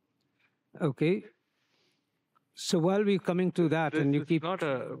 Okay. So while we're coming to that, and you It's keep, not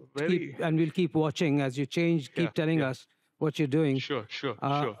a very and we'll keep watching as you change, keep telling us what you're doing. sure.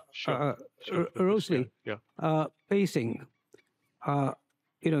 Rosalie, Yeah. pacing.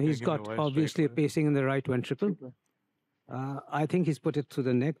 He's give me got a wire obviously a straight pacing in the right ventricle. I think he's put it through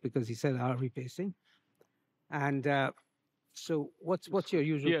the neck because he said RV pacing. And so what's your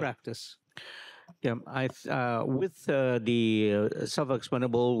usual practice? Yeah, with the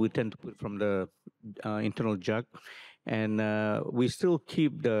self-expandable, we tend to put from the internal jug, and we still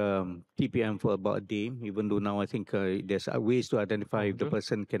keep the TPM for about a day, even though now I think there's ways to identify if the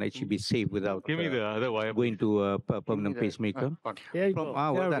person can actually be safe without Give me the other wire. going to a permanent pacemaker. There you From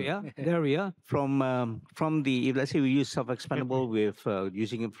go. There we are. There we are. From the, if let's say we use self-expandable with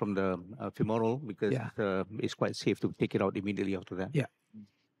using it from the femoral, because it's quite safe to take it out immediately after that. Yeah.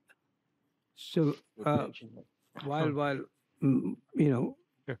 So while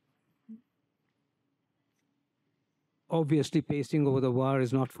obviously pacing over the wire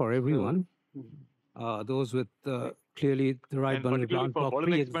is not for everyone. Those with clearly the right And bundle particularly ground for block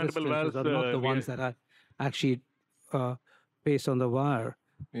balloon expandable pre-existences valves, are not the we ones that are actually pace on the wire.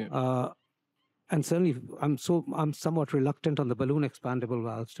 And certainly I'm somewhat reluctant on the balloon expandable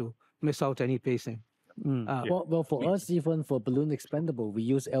valves to miss out any pacing. Well, for us, even for balloon expandable, we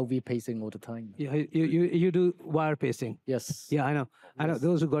use LV pacing all the time. Yeah, you do wire pacing. Yes. Yeah, I know. I know.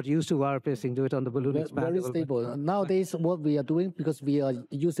 Those who got used to wire pacing do it on the balloon expandable. Very stable. Nowadays, what we are doing, because we are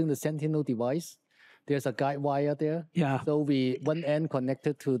using the Sentinel device, there's a guide wire there. Yeah. So one end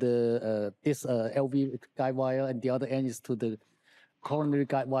connected to the this LV guide wire, and the other end is to the coronary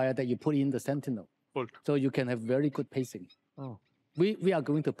guide wire that you put in the Sentinel. So you can have very good pacing. Oh. We are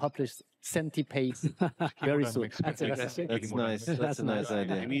going to publish Senti-Pace very soon. That's nice. That's a nice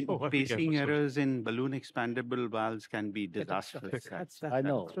idea. I mean, pacing errors in balloon expandable valves can be disastrous. I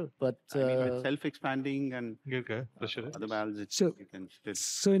know, but I mean, with self-expanding and other valves, so you can still.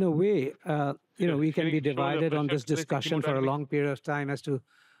 So in a way, we can be divided on this discussion for a long period of time as to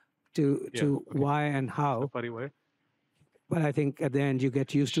why and how. But I think at the end you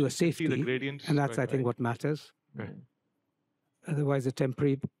get used to a safety, and that's I think what matters. Right. Otherwise, a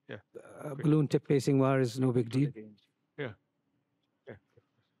temporary balloon tip pacing wire is no big deal. Yeah.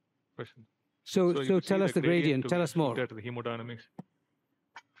 Question. So tell us the gradient. Tell us more. The hemodynamics.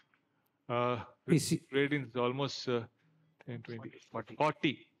 We see Gradient is almost 10,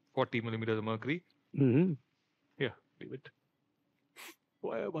 20, 40 millimeters of mercury. Mm-hmm. Yeah, leave it.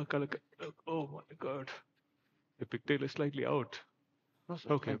 Why am I oh my God. The pigtail is slightly out.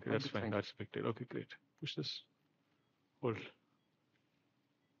 Okay, that's fine. That's pigtail. Okay, great. Push this. Hold.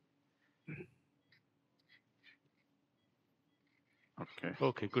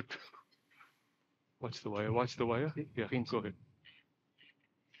 Okay, good. Watch the wire. Watch the wire. Yeah, go ahead.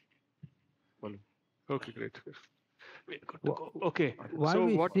 Okay, great. Okay. Why are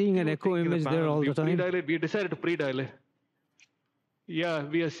we seeing an echo image there all the time? We decided to pre-dilate. Yeah,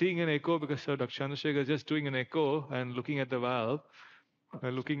 we are seeing an echo because Dr. Chandrasekhar is just doing an echo and looking at the valve,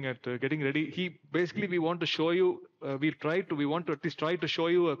 looking at getting ready. We want to show you, we want to at least try to show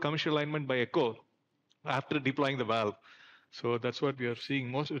you a commissural alignment by echo after deploying the valve. So that's what we are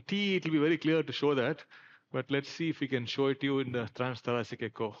seeing. Most of the T, it will be very clear to show that, but let's see if we can show it to you in the transthoracic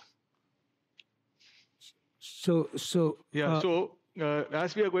echo. So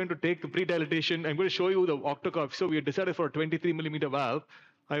as we are going to take the pre-dilatation, I'm going to show you the Octacor. So we have decided for a 23 millimeter valve.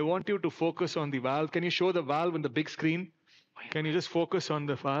 I want you to focus on the valve. Can you show the valve on the big screen? Can you just focus on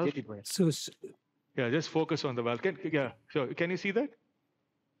the valve? Yeah, just focus on the valve. Can you see that?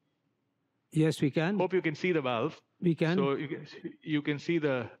 Yes, we can. Hope you can see the valve. We can. So you can see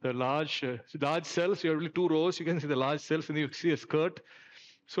the large cells. You have only 2 rows. You can see the large cells, and you see a skirt.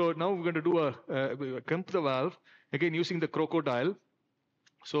 So now we're going to do crimp the valve, again using the crocodile.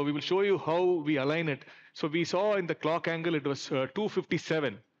 So we will show you how we align it. So we saw in the clock angle it was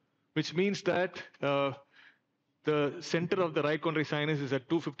 257, which means that the center of the right coronary sinus is at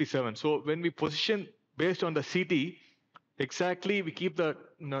 257. So when we position based on the CT, exactly we keep the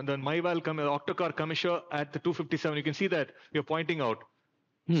Myval Octacor commissure at the 257. You can see that you're pointing out.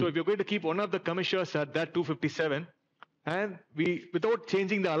 So if you're going to keep one of the commissures at that 257, and without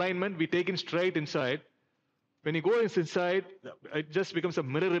changing the alignment, we take it straight inside. When you go inside, it just becomes a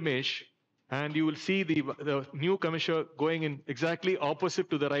mirror image, and you will see the new commissure going in exactly opposite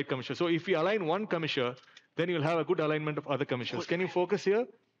to the right commissure. So if you align one commissure, then you'll have a good alignment of other commissures. Can you focus here?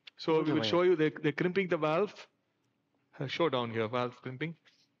 So we will show you they're crimping the valve. Show down here, valve crimping.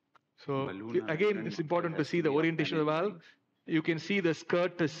 So again, it's important to see the orientation of the valve. You can see the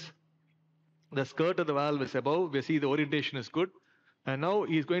skirt of the valve is above. We see the orientation is good. And now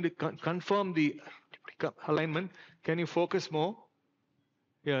he's going to confirm the alignment. Can you focus more?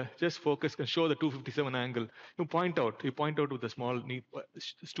 Yeah, just focus and show the 257 angle. You point out with the small knee.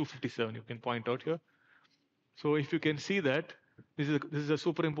 It's 257. You can point out here. So if you can see that, this is a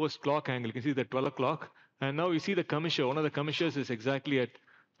superimposed clock angle. You can see the 12 o'clock, And now you see the commissure. One of the commissures is exactly at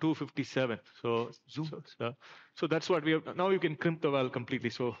 257. So that's what we have. Now you can crimp the valve completely.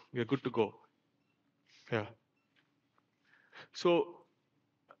 So we are good to go. Yeah. So,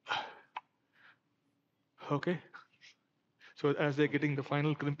 okay. So as they're getting the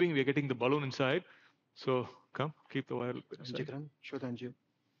final crimping, we're getting the balloon inside. So come, keep the wire inside. Show the angio.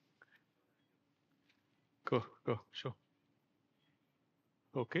 Go, show.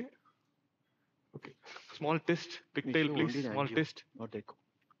 Okay. Okay. Small test, pigtail, please. Small test. Not echo.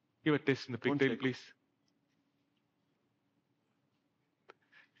 Give a test in the pigtail, please.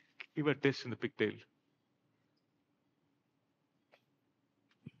 Give a test in the pigtail.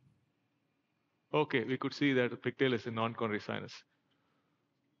 Okay, we could see that the pigtail is a non-coronary sinus.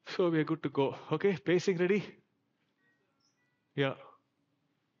 So we are good to go. Okay, pacing ready? Yeah.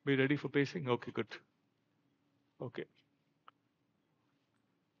 Be ready for pacing? Okay, good. Okay.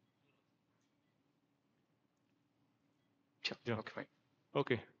 Yeah. Okay, fine.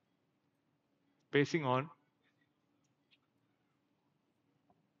 Okay. Pacing on.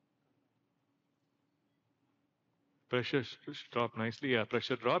 Pressure dropped nicely. Yeah,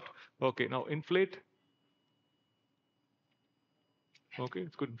 pressure dropped. Okay, now inflate. Okay,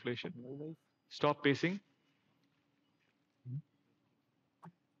 it's good inflation. Stop pacing.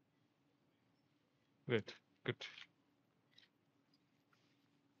 Good, good.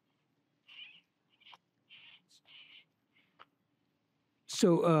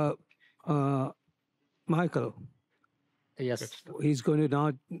 So, Michael, Yes. he's going to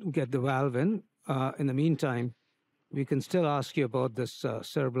now get the valve in. In the meantime, we can still ask you about this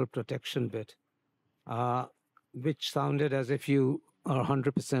cerebral protection bit, which sounded as if you are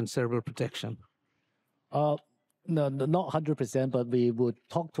 100% cerebral protection. No, not 100%, but we would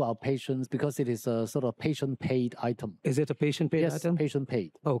talk to our patients because it is a sort of patient-paid item. Is it a patient-paid Yes, item?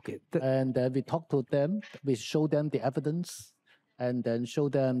 patient-paid. Okay. And we talk to them, we show them the evidence, and then show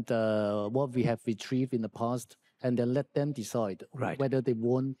them what we have retrieved in the past, and then let them decide whether they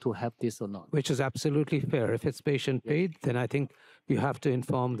want to have this or not. Which is absolutely fair. If it's patient-paid, then I think you have to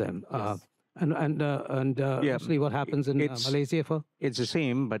inform them. Yes. Actually, what happens in Malaysia for? It's the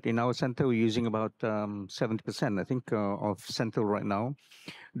same, but in our center, we're using about 70%, I think, of central right now.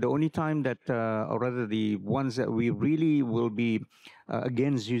 The only time that, or rather the ones that we really will be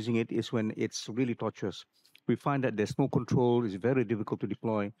against using it is when it's really tortuous. We find that there's no control, it's very difficult to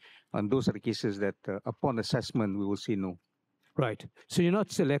deploy, and those are the cases that upon assessment, we will say no. Right. So you're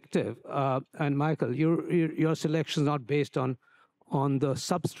not selective. And Michael, your selection is not based on the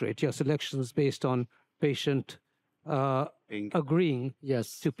substrate. Your selection is based on patient agreeing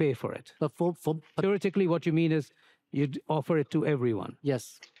to pay for it. But theoretically, what you mean is you'd offer it to everyone.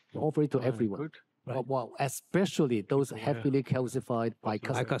 Yes, offer it to everyone. Good. Right. Well, especially those heavily calcified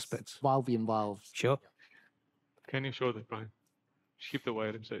bicuspids, valve-in-valve. Sure. Can you show the Brian? Keep the wire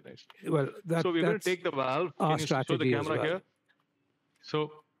inside nicely. Well, so we're going to take the valve. Can you show the camera here?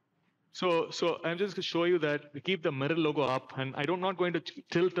 So I'm just going to show you that we keep the mirror logo up, and I'm not going to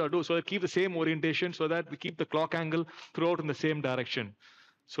tilt or do, so I keep the same orientation so that we keep the clock angle throughout in the same direction.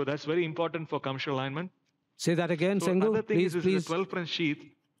 So that's very important for commissural alignment. Say that again, so Sengu. Another thing please. The 12 French sheath.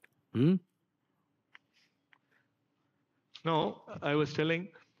 No, I was telling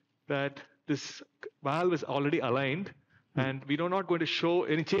that this valve is already aligned, and we are not going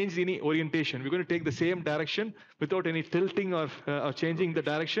to change any orientation. We're going to take the same direction without any tilting or changing the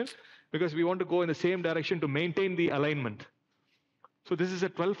direction, because we want to go in the same direction to maintain the alignment. So this is a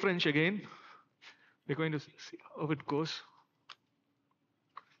 12 French again. We're going to see how it goes.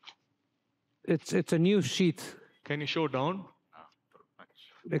 It's a new sheath. Can you show down?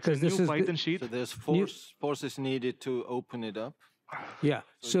 Because this is Python sheath. So there's forces needed to open it up. Yeah.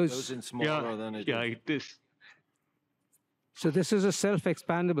 So it goes in smaller than it is. Yeah, it is. So this is a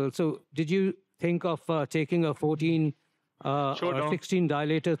self-expandable. So did you think of taking a 14 or 16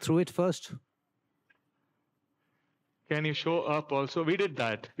 dilator through it first? Can you show up also? We did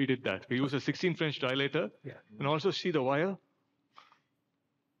that. We use a 16 French dilator. Yeah. And also see the wire.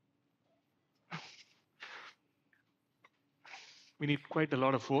 We need quite a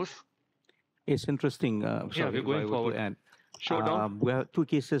lot of force. It's interesting. We're going forward. Show down. We have two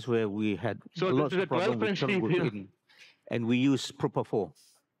cases where we had lots of problems with and we use proper 4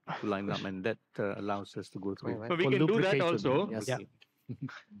 to line up, and that allows us to go through. So we can do that also. Yes. Yeah.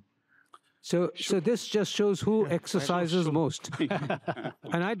 So this just shows who exercises most.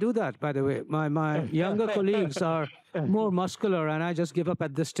 And I do that, by the way. My younger colleagues are more muscular, and I just give up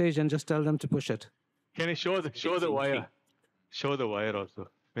at this stage and just tell them to push it. Can you show the wire? Show the wire also.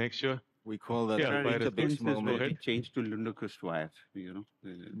 Make sure. We call that Yeah, a virus. Weetabix Instances where moment. we change to Lundquist wire,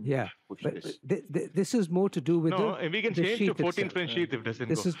 Yeah, push but this. this is more to do with No, and we can the change to sheath 14 itself. French sheath if it doesn't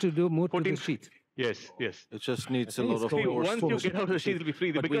This go. is to do more to the 14 sheath. Yes, yes. It just needs a think lot it's of going force. Once you get out of the sheath, it'll be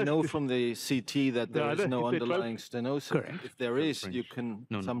free. But we because know from the CT that there is other- no it's a 12 underlying stenosis. Correct. If there is, you can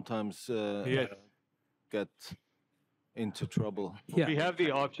No, no. sometimes Yes. get into trouble. Yeah. we have the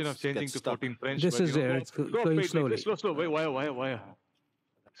option of changing to stuck. 14 French. This but, is there. It's going wait, slowly. Slow, slow. Wait, wire. Wire.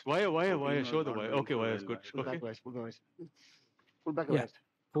 Show the wire. Okay, wire is good. Okay. Pull back Yeah.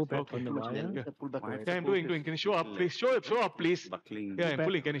 Pull back Okay. on the wire. Yeah. Pull back Yeah, I'm doing. Can you show up, please? Show up, please. Buckling. Yeah, I'm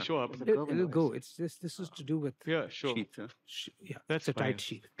pulling. Can you show up? It'll go. It's this is to do with Yeah, sure. Sheath, huh? yeah. That's it's a fine. tight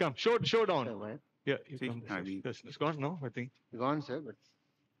sheath. Come, show down. Wire. Yeah, you See, come. I mean- Yes, it's gone now, I think. Gone, sir, but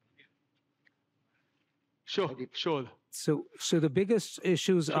Show. So the biggest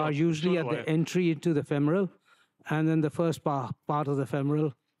issues Sure, are usually sure, at wire. the entry into the femoral, and then the first part of the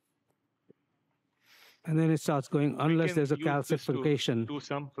femoral, and then it starts going We unless can there's a use this to calcification do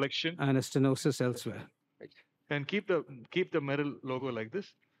some flexion and a stenosis elsewhere. and keep the metal logo like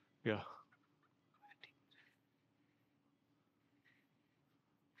this. Yeah.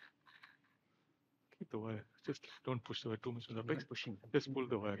 Keep the wire. Just don't push the wire too much on the apex. Just pull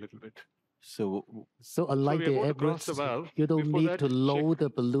the wire a little bit. So So unlike we are the about to cross Edwards, the valve. you don't Before need that, to load the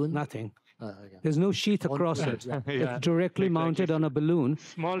balloon. Nothing. Yeah. There's no sheath On across threads, it. yeah. Yeah. It's directly Exactly. mounted on a balloon.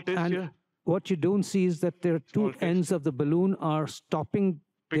 Small test And here. what you don't see is that there are two Small test. ends of the balloon are stopping.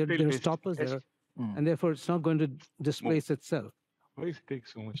 There Pigtail are test. stoppers there, and therefore it's not going to displace itself Why does it take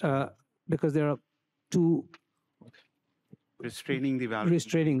so much? because there are two restraining the valve.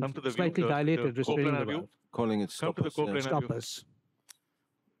 restraining, Come to the view, slightly the dilated restraining coplanar the view. valve. calling it Come to the stoppers. coplanar view. Stoppers.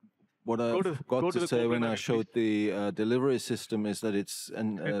 What I Go to forgot to the say when coplanar I view, showed the delivery system is that it's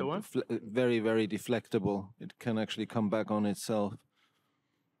the one? very, very deflectable. It can actually come back on itself.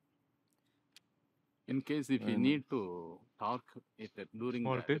 In case if you need to torque it during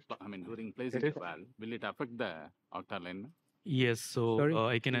Small tip. during placing the valve, will it affect the Octalign? Yes, so Sorry?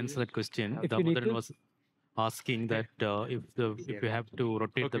 I can answer that question. If The you need other to. was asking that if you have to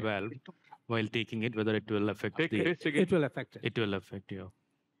rotate the Okay. valve while taking it, whether it will affect Take the. it again. It will affect it. It will affect you.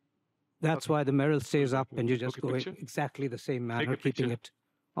 That's why the Merrill stays up and you just Okay, go in picture. exactly the same a manner, keeping picture. it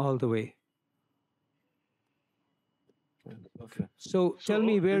all the way. Okay. So tell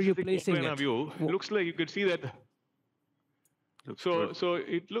me where this you're is the placing coplanar it. view. Looks like you could see that. So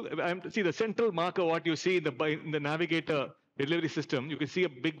it look. See the central marker. What you see in the navigator delivery system, you can see a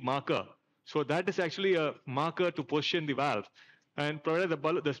big marker. So that is actually a marker to position the valve. And provided the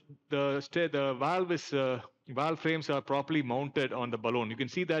valve frames are properly mounted on the balloon, you can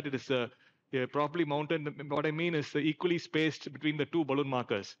see that it is properly mounted. What I mean is equally spaced between the two balloon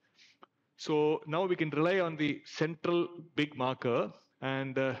markers. So now we can rely on the central big marker,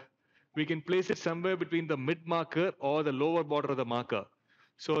 and we can place it somewhere between the mid marker or the lower border of the marker.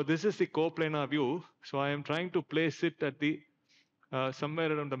 So this is the coplanar view. So I am trying to place it at the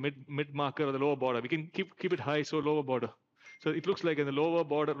somewhere around the mid marker or the lower border. We can keep it high, so lower border. So it looks like in the lower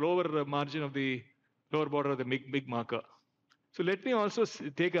margin of the lower border of the big marker. So let me also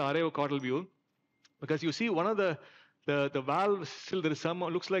take a RAO caudal view, because you see one of the valve still there is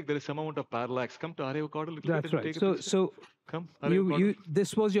looks like there is some amount of parallax. Come to RAO caudal. That's right. So come.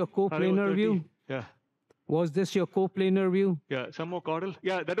 this was your coplanar view. Yeah. Was this your coplanar view? Yeah, some more caudal.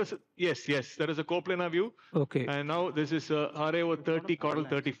 Yeah, that was yes, that is a coplanar view. Okay. And now this is RAO 30 caudal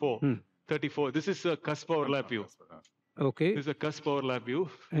 34. 34. This is a cusp overlap view. Okay. This is a cusp overlap view.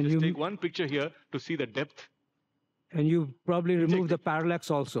 And Just you- take one picture here to see the depth. And you probably removed the parallax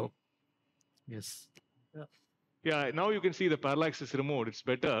also. Yes. Yeah, now you can see the parallax is removed. It's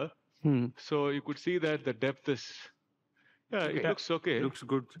better. So you could see that the depth is. Yeah, it looks okay. Looks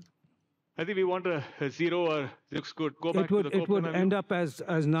good. I think we want a 0 or it looks good. Go back to the It would coplanar end view. up as So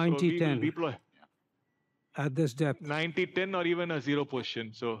we will 90-10 deploy at this depth. 90-10 or even a 0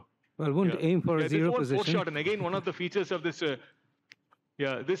 position. So Well, wouldn't aim for a this 0 won't position. foreshorten. Again, one of the features of this,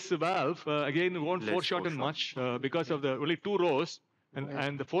 this valve, again, won't Less foreshorten much because of the only 2 rows,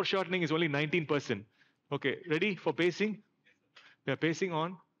 and the foreshortening is only 19%. Okay, ready for pacing? Yeah, pacing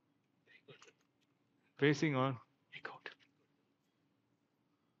on. Pacing on. Take out.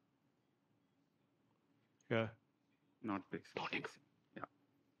 Yeah. Not big. Yeah.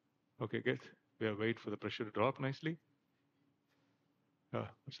 Okay, good. We have wait for the pressure to drop nicely.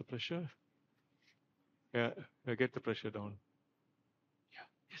 What's the pressure? Yeah, get the pressure down. Yeah,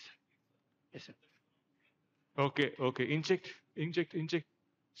 yes, sir. Yes, sir. Okay. Inject.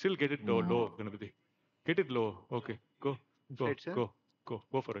 Still get it low, Ganapati. Get it low. Okay, go for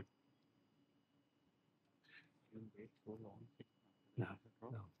it. No.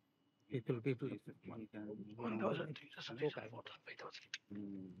 People. 1,000.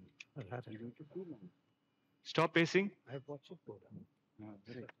 Stop pacing. I've watched it go down.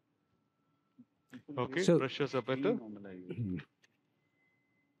 Okay, So- pressures are better.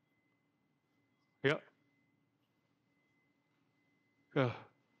 Yeah. Yeah.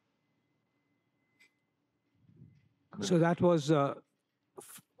 So that was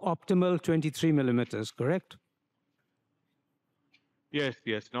optimal 23 millimeters, correct? Yes,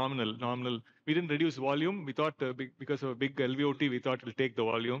 yes, nominal. We didn't reduce volume. We thought because of a big LVOT, we thought we'll take the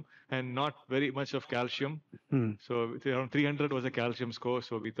volume and not very much of calcium. So around 300 was a calcium score.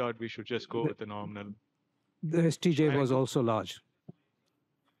 So we thought we should just go with the nominal. The STJ was also large.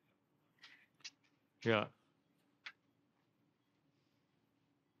 Yeah.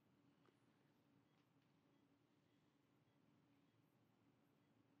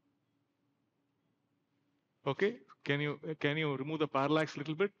 Okay. Can you remove the parallax a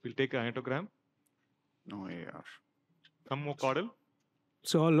little bit? We'll take an ionogram. No AR. Come more caudal.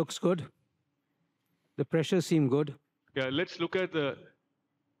 So all looks good. The pressures seem good. Yeah. Let's look at the.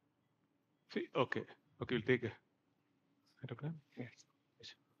 See. Okay. Okay. We'll take a ionogram. Yes.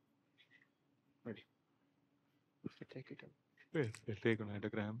 Ready. Take it up. We'll take an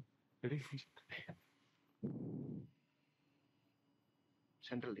ionogram. Ready?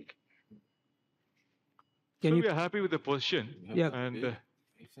 Central leak. So we are happy with the position. Yeah. And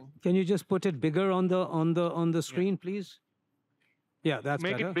Can you just put it bigger on the screen, please? Yeah, that's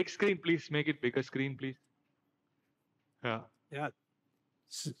make better. it big screen, please. Make it bigger screen, please. Yeah. Yeah.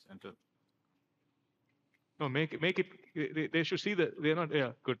 Center. No, make it. They should see that they're not.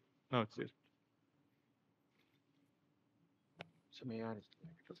 Yeah, good. Now it's there. So may I?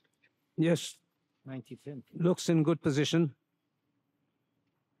 Yes, 90-10. looks in good position.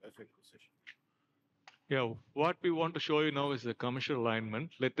 Perfect position. Yeah. What we want to show you now is the commissural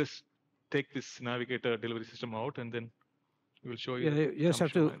alignment. Let us take this navigator delivery system out, and then we'll show you. Yeah, you just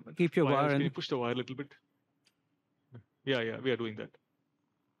have to keep your wire Can in. you push the wire a little bit? Yeah, we are doing that.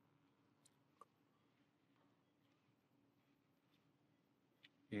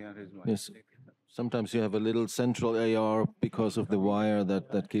 AR is one. Yes. Sometimes you have a little central AR because of the wire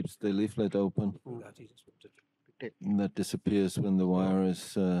that keeps the leaflet open. That disappears when the wire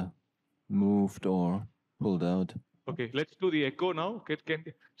is moved or pulled out. Okay, let's do the echo now. Come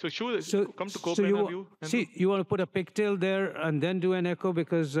to So coplanar view. And you want to put a pigtail there and then do an echo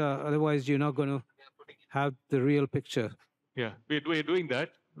because otherwise you're not going to have the real picture. Yeah, we're doing that.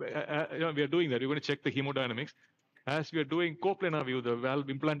 We are doing that. We're going to check the hemodynamics. As we are doing coplanar view, the valve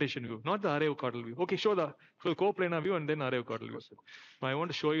implantation view, not the arreo-caudal view. Okay, show the coplanar view and then arreo-caudal view. I want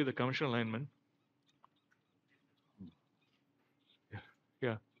to show you the commissural alignment.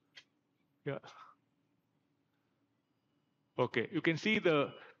 Yeah. Okay, you can see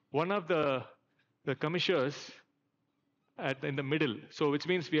one of the commissures in the middle. So which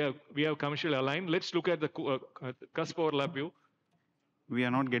means we have commissural aligned. Let's look at the cusp overlap view. We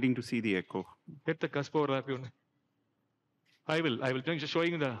are not getting to see the echo. Get the cusp overlap view. I will just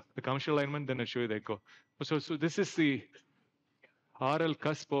showing the commissural alignment, then I'll show you the echo. So this is the RL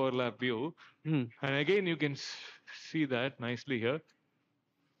cusp overlap view. And again, you can see that nicely here.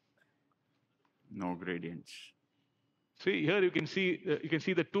 No gradients. See here, you can see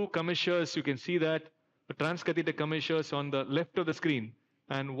the two commissures. You can see that the transcatheter commissures on the left of the screen,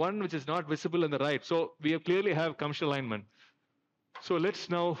 and one which is not visible on the right. So we clearly have commissural alignment. So let's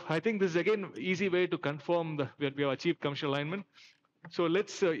now. I think this is again easy way to confirm that we have achieved commissural alignment. So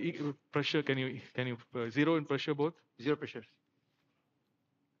let's pressure. Can you zero in pressure both? Zero pressure.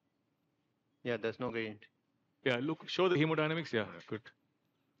 Yeah, there's no gradient. Yeah, look, show the hemodynamics. Yeah, good.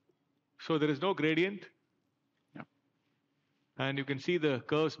 So there is no gradient. Yeah. And you can see the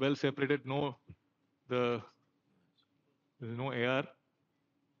curves well separated. There is no AR.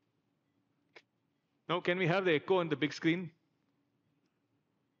 Now, can we have the echo on the big screen?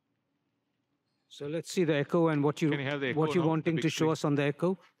 So let's see the echo and what you're wanting to show us on the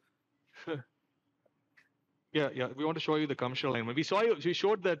echo. Yeah, we want to show you the commissural alignment. We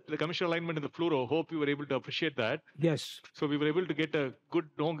showed that the commissural alignment in the fluoro. Hope you were able to appreciate that. Yes. So we were able to get a good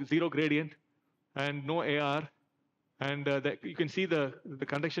zero gradient and no AR. And you can see the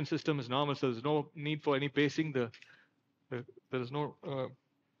conduction system is normal, so there's no need for any pacing. There is no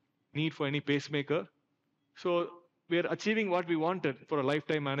need for any pacemaker. So we are achieving what we wanted for a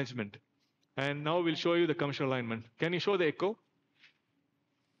lifetime management. And now we'll show you the commissural alignment. Can you show the echo?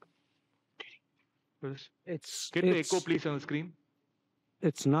 Get the echo, please, on the screen.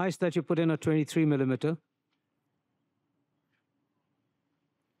 It's nice that you put in a 23 millimeter.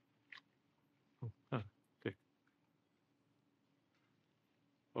 Okay.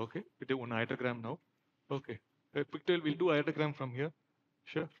 Okay, we do one iodogram now. Okay, pictorial, we'll do iodogram from here.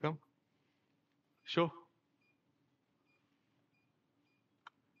 Sure, come. Show.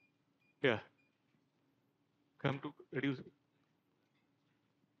 Yeah. Come to reduce.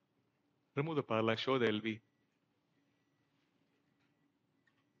 Remove the parallax, show the LV.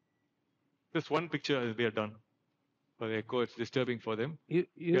 Just one picture we are done. For the echo, it's disturbing for them.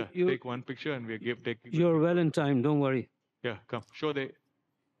 Take one picture and we take. You're well in time, don't worry. Yeah, come. Show the.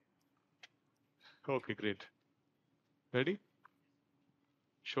 Okay, great. Ready?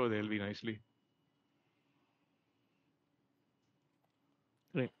 Show the LV nicely.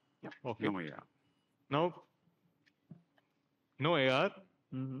 Great. Okay. No, yeah. Now, no AR.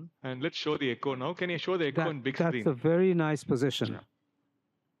 And let's show the echo now. Can you show the echo on big screen? That's a very nice position. Yeah.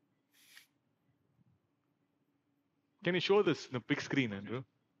 Can you show this the big screen, Andrew?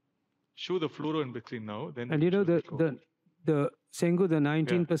 Show the fluoro in big screen now. Then And you know, show the Sengu, the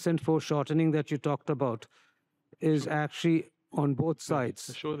 19% foreshortening that you talked about is actually on both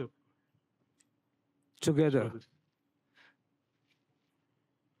sides show the together. show this.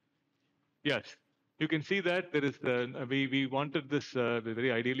 Yes, you can see that there is we wanted this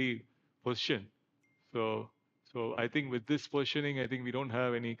very ideally position. So I think with this positioning, I think we don't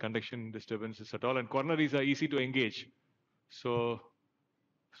have any conduction disturbances at all, and coronaries are easy to engage. So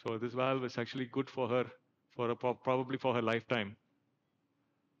this valve is actually good for her, probably for her lifetime.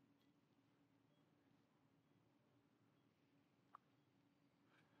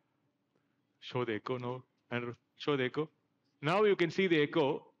 Show the echo now, Andrew. Show the echo. Now you can see the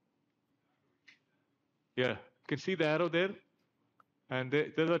echo. Yeah, you can see the arrow there, and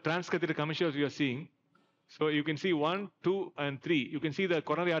there's a transcatheter commissurals we are seeing. So you can see 1, 2, and 3. You can see the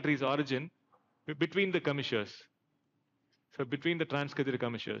coronary artery's origin between the commissures. So between the transcatheter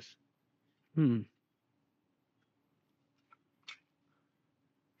commissures. Hmm.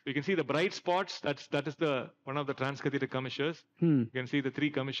 You can see the bright spots. That is the one of the transcatheter commissures. Hmm. You can see the 3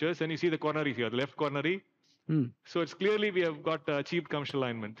 commissures, and you see the coronary here, the left coronary. Hmm. So it's clearly we have got achieved commissural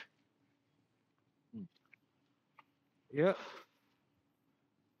alignment. Yeah.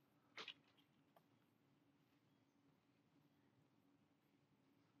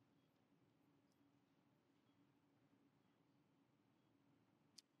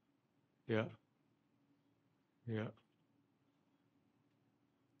 Yeah. Yeah.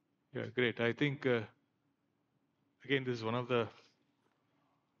 Yeah, great. I think, again, this is one of the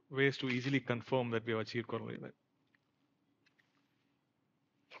ways to easily confirm that we have achieved coronary alignment.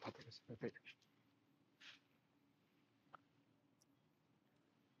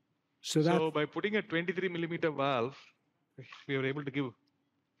 So by putting a 23 millimeter valve, we were able to give.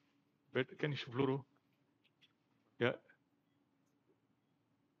 Can you show fluoro? Yeah.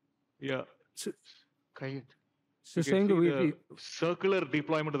 Yeah. So You can Sengu, see the circular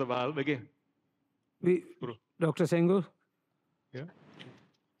deployment of the valve again. Dr. Sengu? Yeah.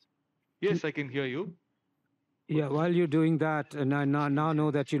 Yes, I can hear you. Yeah, while you're doing that, and I now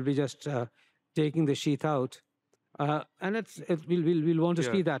know that you'll be just taking the sheath out. And we'll want to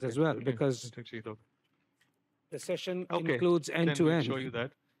see that as well, because the session includes end-to-end. Show you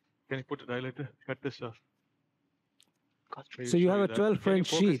that. Can you put a dilator? Cut this off. So you have a 12 French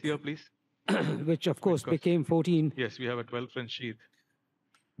sheath, here, please? which of course became 14. Yes, we have a 12 French sheath.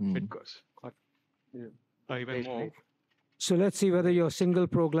 Because even more. So let's see whether your single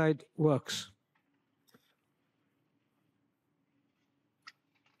ProGlide works.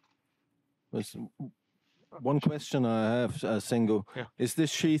 One question I have, Sengu. Yeah. Is this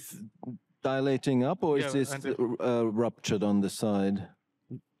sheath dilating up, or is this ruptured on the side?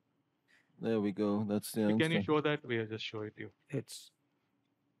 There we go. That's the answer. Can you show that? We'll just show it to you.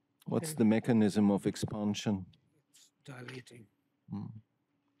 What's the mechanism of expansion? It's dilating.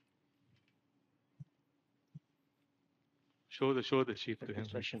 Show the sheath to him.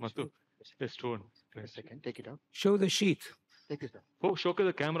 Mathu, just show him. Second, take it out. Show the sheath. Take it out. Oh, focus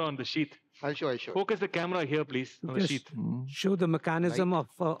the camera on the sheath. I'll show. Focus the camera here, please, on the sheath. Show the mechanism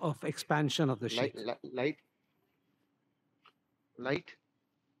of expansion of the sheath. Light.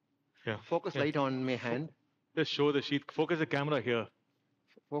 Yeah. Focus light on my hand. Just show the sheath. Focus the camera here.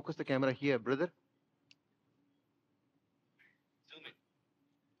 Focus the camera here, brother.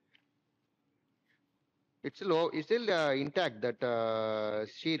 It's low. It's still intact. That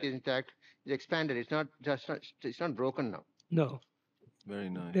sheath is intact. It's expanded. It's not It's not broken now. No. Very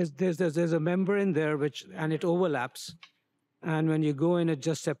nice. There's a membrane there and it overlaps, and when you go in, it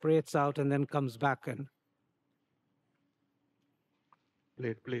just separates out and then comes back in.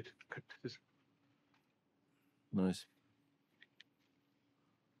 Blade. Cut this. Nice.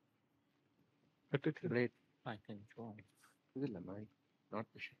 Cut it. Blade. I can show. Is it Lamai? Not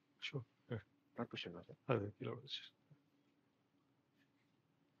pushing. Sure. Yeah. Not pushing.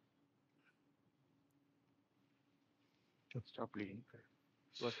 Stop bleeding.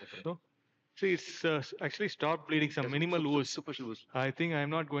 What's happening? So, see, it's actually stopped bleeding, some minimal ooze. Superficial ooze. I think I'm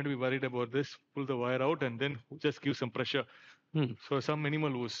not going to be worried about this. Pull the wire out and then just give some pressure. So some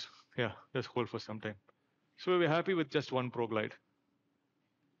minimal ooze. Yeah, just hold for some time. So we're happy with just one ProGlide.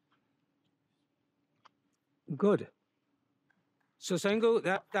 Good. So Sengu,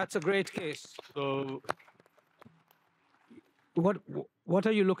 that's a great case. So What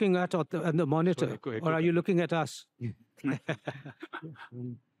are you looking at the monitor? Sorry, go ahead, Or are you looking at us? It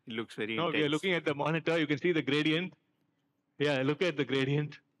looks very now we are looking at the monitor. You can see the gradient. Yeah, look at the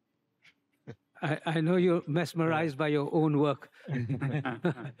gradient. I know you're mesmerized by your own work,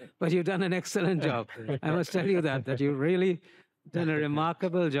 but you've done an excellent job. I must tell you that you've really done a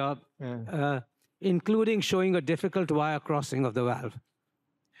remarkable job, including showing a difficult wire crossing of the valve.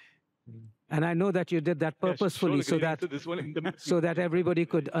 And I know that you did that purposefully so that everybody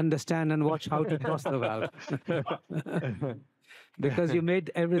could understand and watch how to cross the valve. Because you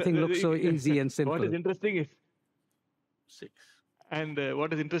made everything look so easy and simple. What is interesting is 6. And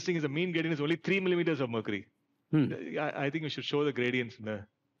what is interesting is the mean gradient is only 3 millimeters of mercury. I think we should show the gradients. We'll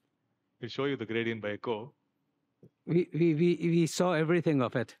show you the gradient by echo. We saw everything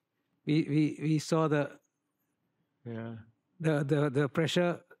of it. We saw the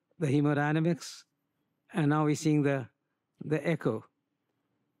pressure, the hemodynamics, and now we're seeing the echo.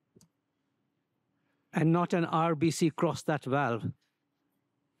 And not an RBC cross that valve.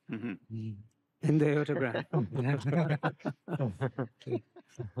 In the aortogram.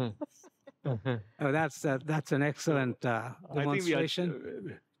 Oh, that's an excellent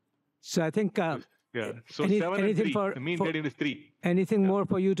demonstration. So I think. Yeah. So 7 and 3. The mean gradient is 3. Anything more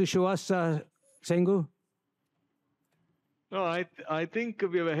for you to show us, Sengu? No, I think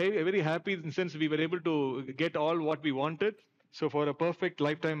we were very happy in the sense we were able to get all what we wanted. So for a perfect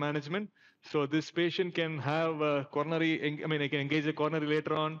lifetime management, so this patient can have a coronary. I mean, I can engage a coronary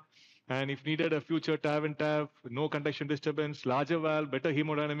later on. And if needed, a future TAV and TAV, no conduction disturbance, larger valve, better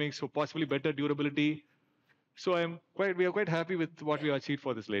hemodynamics, so possibly better durability. So we are quite happy with what we achieved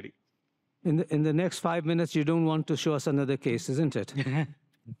for this lady. In the next 5 minutes, you don't want to show us another case, isn't it?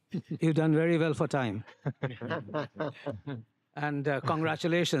 You've done very well for time. And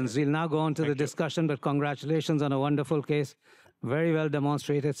congratulations. We'll now go on to the discussion, but congratulations on a wonderful case. Very well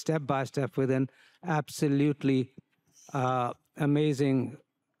demonstrated, step by step, with an absolutely amazing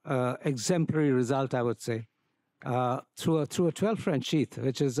exemplary result, I would say, through a 12 French sheath,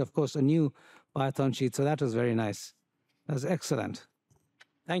 which is, of course, a new Python sheath. So that was very nice. That was excellent.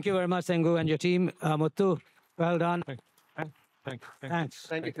 Thank you very much, Sengu, and your team. Muthu, well done. Thanks.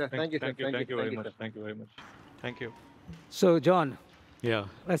 Thank you, sir. Thank you very much. Thank you very much. Thank you. So, John, Yeah.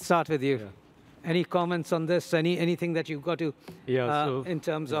 let's start with you. Yeah. Any comments on this? Anything that you've got to, in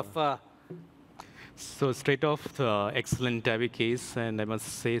terms of... So straight off, excellent TAVI case, and I must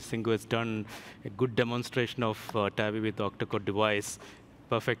say Sengu has done a good demonstration of TAVI with the Octacor device,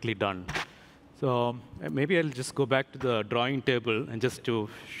 perfectly done. So maybe I'll just go back to the drawing table and just to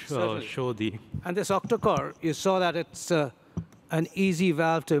show the... And this Octacor, you saw that it's an easy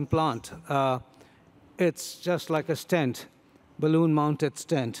valve to implant. It's just like a stent, balloon-mounted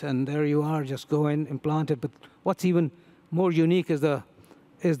stent, and there you are, just go in, implant it. But what's even more unique is the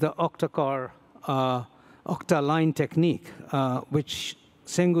Octacor Octalign technique, which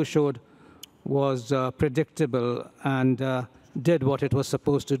Sengu showed was predictable and did what it was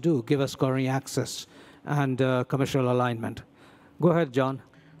supposed to do, give us coronary access and commissural alignment. Go ahead, John.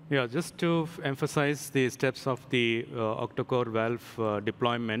 Yeah, just to emphasize the steps of the Octacor valve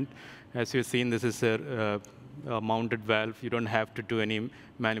deployment. As you've seen, this is a mounted valve. You don't have to do any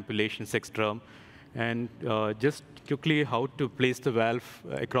manipulations extra. And just quickly how to place the valve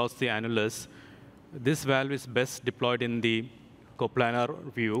across the annulus. This valve is best deployed in the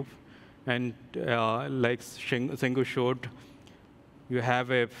coplanar view. And like Sengu showed, you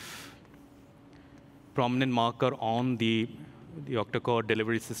have a prominent marker on the Octacor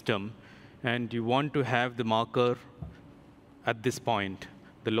delivery system. And you want to have the marker at this point.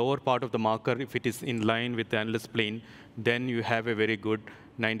 The lower part of the marker, if it is in line with the annulus plane, then you have a very good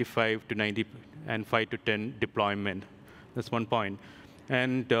 95 to 90 and 5 to 10 deployment. That's one point.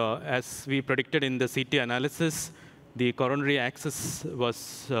 And as we predicted in the CT analysis, the coronary access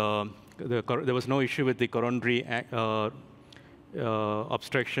was, there was no issue with the coronary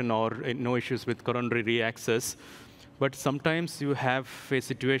obstruction or no issues with coronary reaccess. But sometimes you have a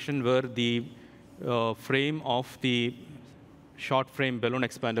situation where the frame of the short frame balloon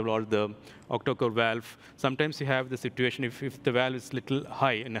expandable or the Octacor valve, sometimes you have the situation if the valve is little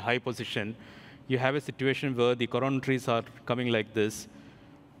high, in a high position, you have a situation where the coronaries are coming like this,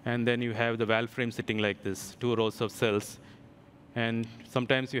 and then you have the valve frame sitting like this, 2 rows of cells. And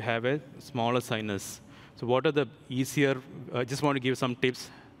sometimes you have a smaller sinus. So what are the easier, I just want to give some tips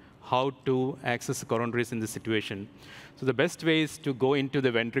how to access the coronaries in this situation. So the best way is to go into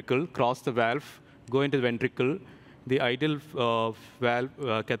the ventricle, cross the valve, go into the ventricle. The ideal valve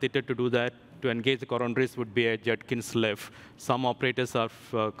catheter to do that, to engage the coronaries, would be a Judkins left. Some operators are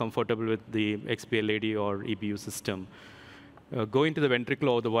comfortable with the XPLAD or EBU system. Go into the ventricle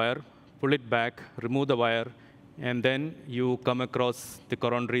over the wire, pull it back, remove the wire, and then you come across the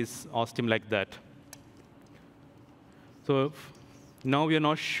coronaries ostium like that. So now we are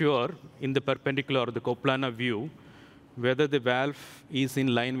not sure in the perpendicular or the coplanar view whether the valve is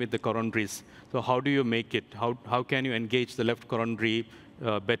in line with the coronaries. So how do you make it? How can you engage the left coronary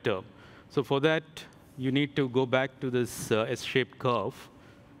better? So for that, you need to go back to this S-shaped curve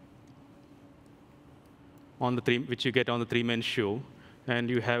on the which you get on the 3-man shoe, and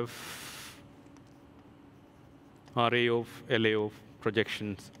you have RAO, LAO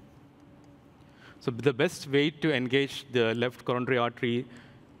projections. So the best way to engage the left coronary artery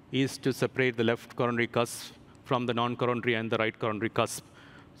is to separate the left coronary cusp from the non-coronary and the right coronary cusp.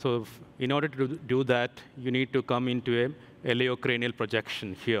 So in order to do that, you need to come into a LAO cranial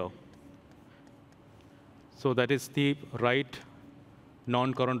projection here. So that is the right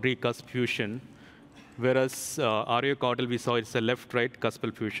non-coronary cusp fusion, whereas RAO caudal, we saw it's a left-right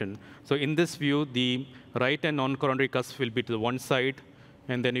cuspal fusion. So in this view, the right and non-coronary cusp will be to the one side,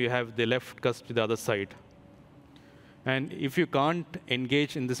 and then you have the left cusp to the other side. And if you can't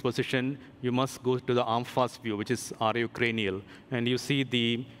engage in this position, you must go to the arm fast view, which is RAO cranial. And you see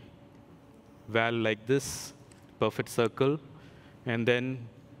the valve like this, perfect circle. And then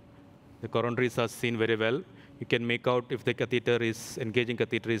the coronaries are seen very well. You can make out if the catheter is, engaging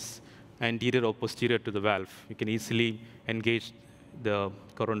catheter is anterior or posterior to the valve. You can easily engage the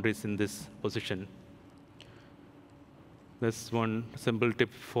coronaries in this position. That's one simple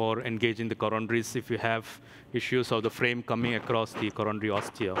tip for engaging the coronaries if you have issues of the frame coming across the coronary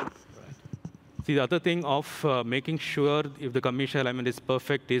ostia. Right. See, the other thing of making sure if the commissural alignment is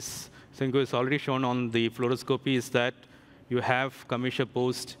perfect is, Sengu is already shown on the fluoroscopy, is that you have commissure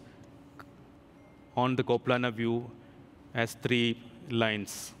post on the coplanar view as 3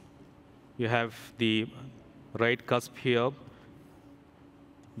 lines. You have the right cusp here,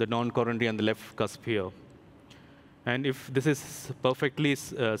 the non-coronary, and the left cusp here. And if this is perfectly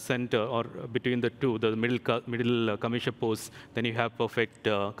center or between the two, the middle commissure posts, then you have perfect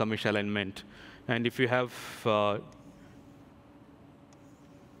commissure alignment. And if you have 2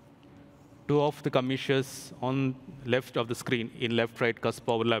 of the commissures on left of the screen in left-right cusp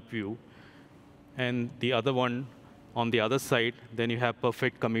overlap view, and the other one on the other side, then you have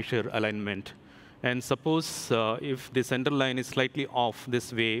perfect commissure alignment. And suppose if the center line is slightly off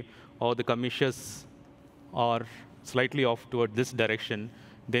this way, or the commissures are slightly off toward this direction,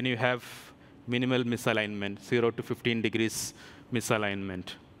 then you have minimal misalignment, 0 to 15 degrees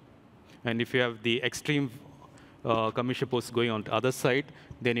misalignment. And if you have the extreme commissure post going on the other side,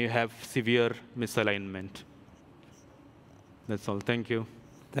 then you have severe misalignment. That's all. Thank you.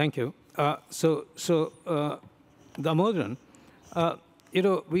 Thank you. Damodran, you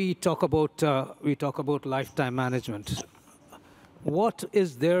know, we talk about lifetime management. What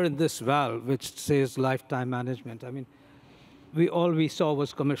is there in this valve which says lifetime management? I mean, all we saw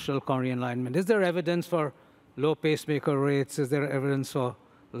was commissural coronary alignment. Is there evidence for low pacemaker rates? Is there evidence for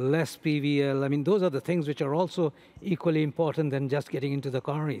less PVL? I mean, those are the things which are also equally important than just getting into the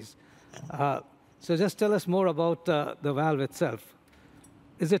coronaries. So just tell us more about the valve itself.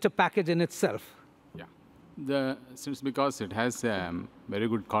 Is it a package in itself? Yeah. Since because it has very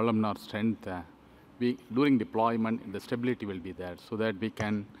good columnar strength, during deployment, the stability will be there so that we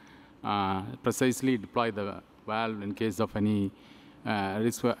can precisely deploy the valve in case of any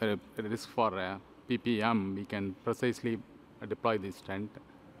risk for PPM. We can precisely deploy the stent,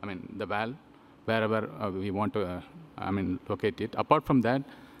 the valve, wherever we want to locate it. Apart from that,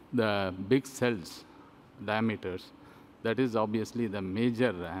 the big cells diameters, that is obviously the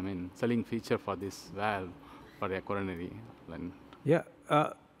major selling feature for this valve for a coronary. Yeah,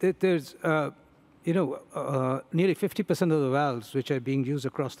 there's nearly 50% of the valves which are being used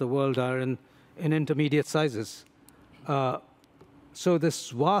across the world are in intermediate sizes. So this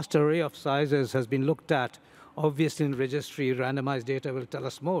vast array of sizes has been looked at. Obviously, in registry, randomized data will tell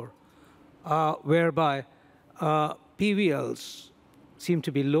us more, whereby PVLs seem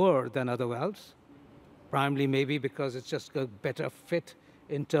to be lower than other valves, primarily maybe because it's just a better fit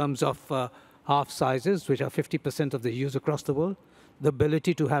in terms of half sizes, which are 50% of the use across the world. The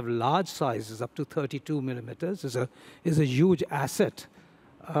ability to have large sizes up to 32 millimeters is a huge asset,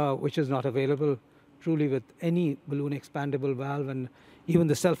 which is not available truly with any balloon expandable valve, and even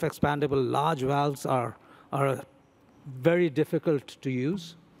the self-expandable large valves are very difficult to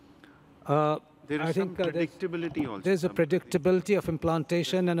use. There is some predictability also. There's a predictability of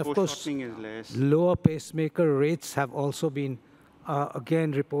implantation, and of course, is less. lower pacemaker rates have also been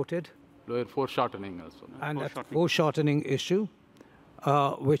again reported. Lower foreshortening also. And that foreshortening issue,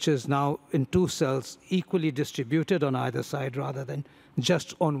 which is now in 2 cells equally distributed on either side rather than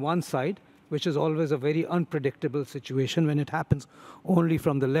just on one side, which is always a very unpredictable situation when it happens only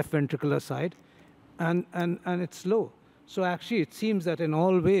from the left ventricular side, and it's low. So actually, it seems that in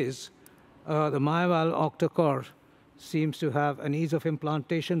all ways, the Myval Octacor seems to have an ease of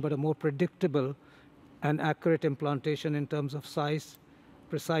implantation, but a more predictable and accurate implantation in terms of size,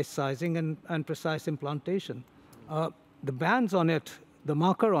 precise sizing, and precise implantation. The bands on it, the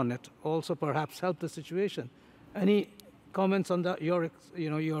marker on it, also perhaps help the situation. Any comments on that?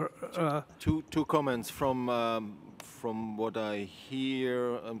 Two comments from what I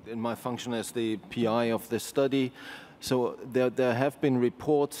hear in my function as the PI of this study. So there have been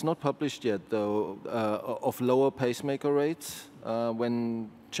reports, not published yet though, of lower pacemaker rates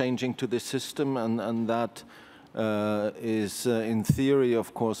when changing to this system, and that is in theory,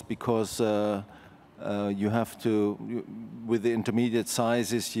 of course, because you have to, with the intermediate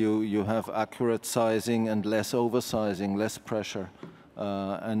sizes, you have accurate sizing and less oversizing, less pressure,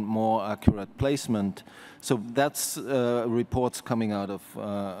 and more accurate placement. So that's reports coming out of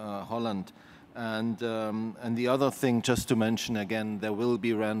Holland. And the other thing, just to mention again, there will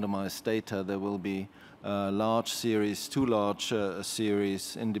be randomized data. There will be large series, 2 large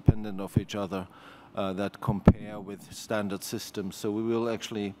series, independent of each other, that compare with standard systems. So we will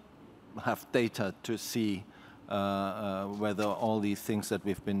actually have data to see whether all these things that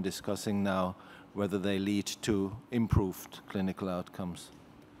we've been discussing now, whether they lead to improved clinical outcomes.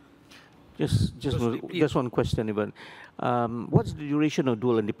 Just one question, Ivan. What's the duration of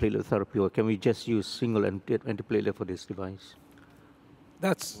dual antiplatelet therapy, or can we just use single antiplatelet for this device?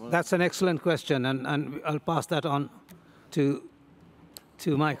 That's an excellent question, and I'll pass that on to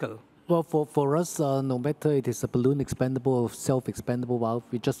Michael. Well, for us, no matter it is a balloon expandable or self-expandable valve,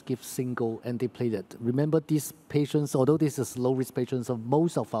 we just give single antiplatelet. Remember, these patients, although this is low-risk patients,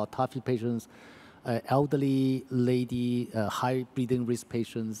 most of our TAVI patients, elderly lady, high bleeding risk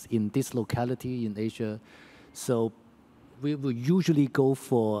patients in this locality in Asia. So we will usually go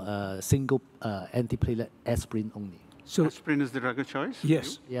for single antiplatelet aspirin only. So aspirin is the drug of choice?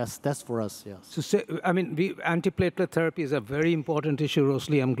 Yes. Yes, that's for us, yes. So, I mean, antiplatelet therapy is a very important issue,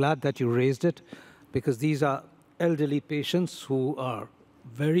 Rosalie. I'm glad that you raised it, because these are elderly patients who are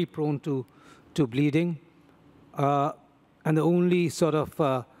very prone to bleeding. And the only sort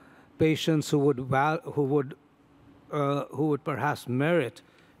of patients who would perhaps merit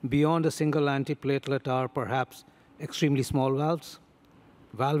beyond a single antiplatelet are perhaps extremely small valves,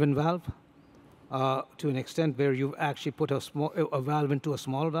 valve-in-valve, to an extent where you actually put a valve into a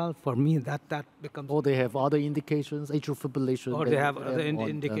small valve. For me, that becomes... Or they have other indications, atrial fibrillation. Or they have other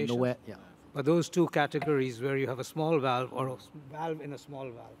indications. Yeah. But those 2 categories where you have a small valve or a valve in a small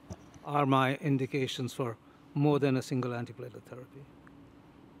valve are my indications for more than a single antiplatelet therapy.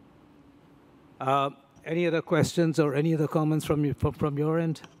 Any other questions or any other comments from your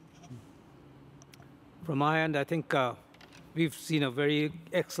end? From my end, I think we've seen a very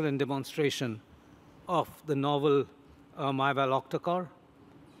excellent demonstration of the novel Myval Octacor.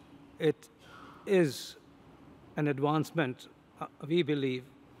 It is an advancement, we believe,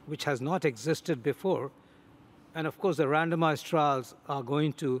 which has not existed before. And of course, the randomized trials are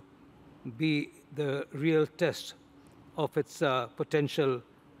going to be the real test of its potential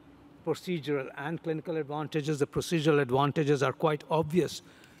procedural and clinical advantages. The procedural advantages are quite obvious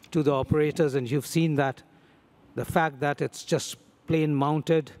to the operators, and you've seen that. The fact that it's just plain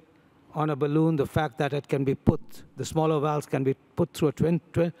mounted on a balloon, the fact that it can be put, the smaller valves can be put through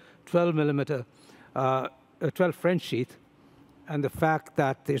a 12 millimeter, a 12 French sheath, and the fact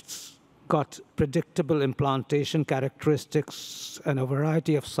that it's got predictable implantation characteristics and a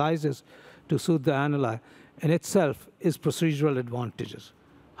variety of sizes to suit the annuli in itself is procedural advantages.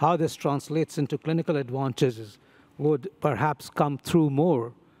 How this translates into clinical advantages would perhaps come through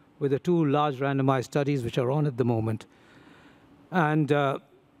more with the 2 large randomized studies which are on at the moment. And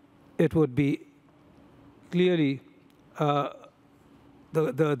it would be clearly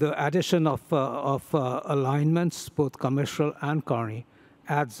the addition of alignments, both commissural and coronary,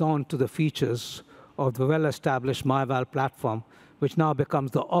 adds on to the features of the well-established Myval platform, which now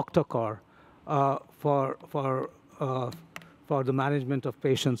becomes the Octacor for the management of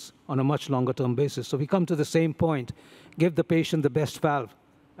patients on a much longer-term basis. So we come to the same point: give the patient the best valve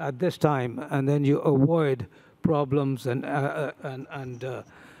at this time, and then you avoid problems and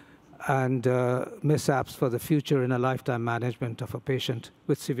mishaps for the future in a lifetime management of a patient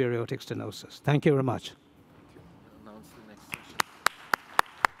with severe aortic stenosis. Thank you very much. Announce the next session.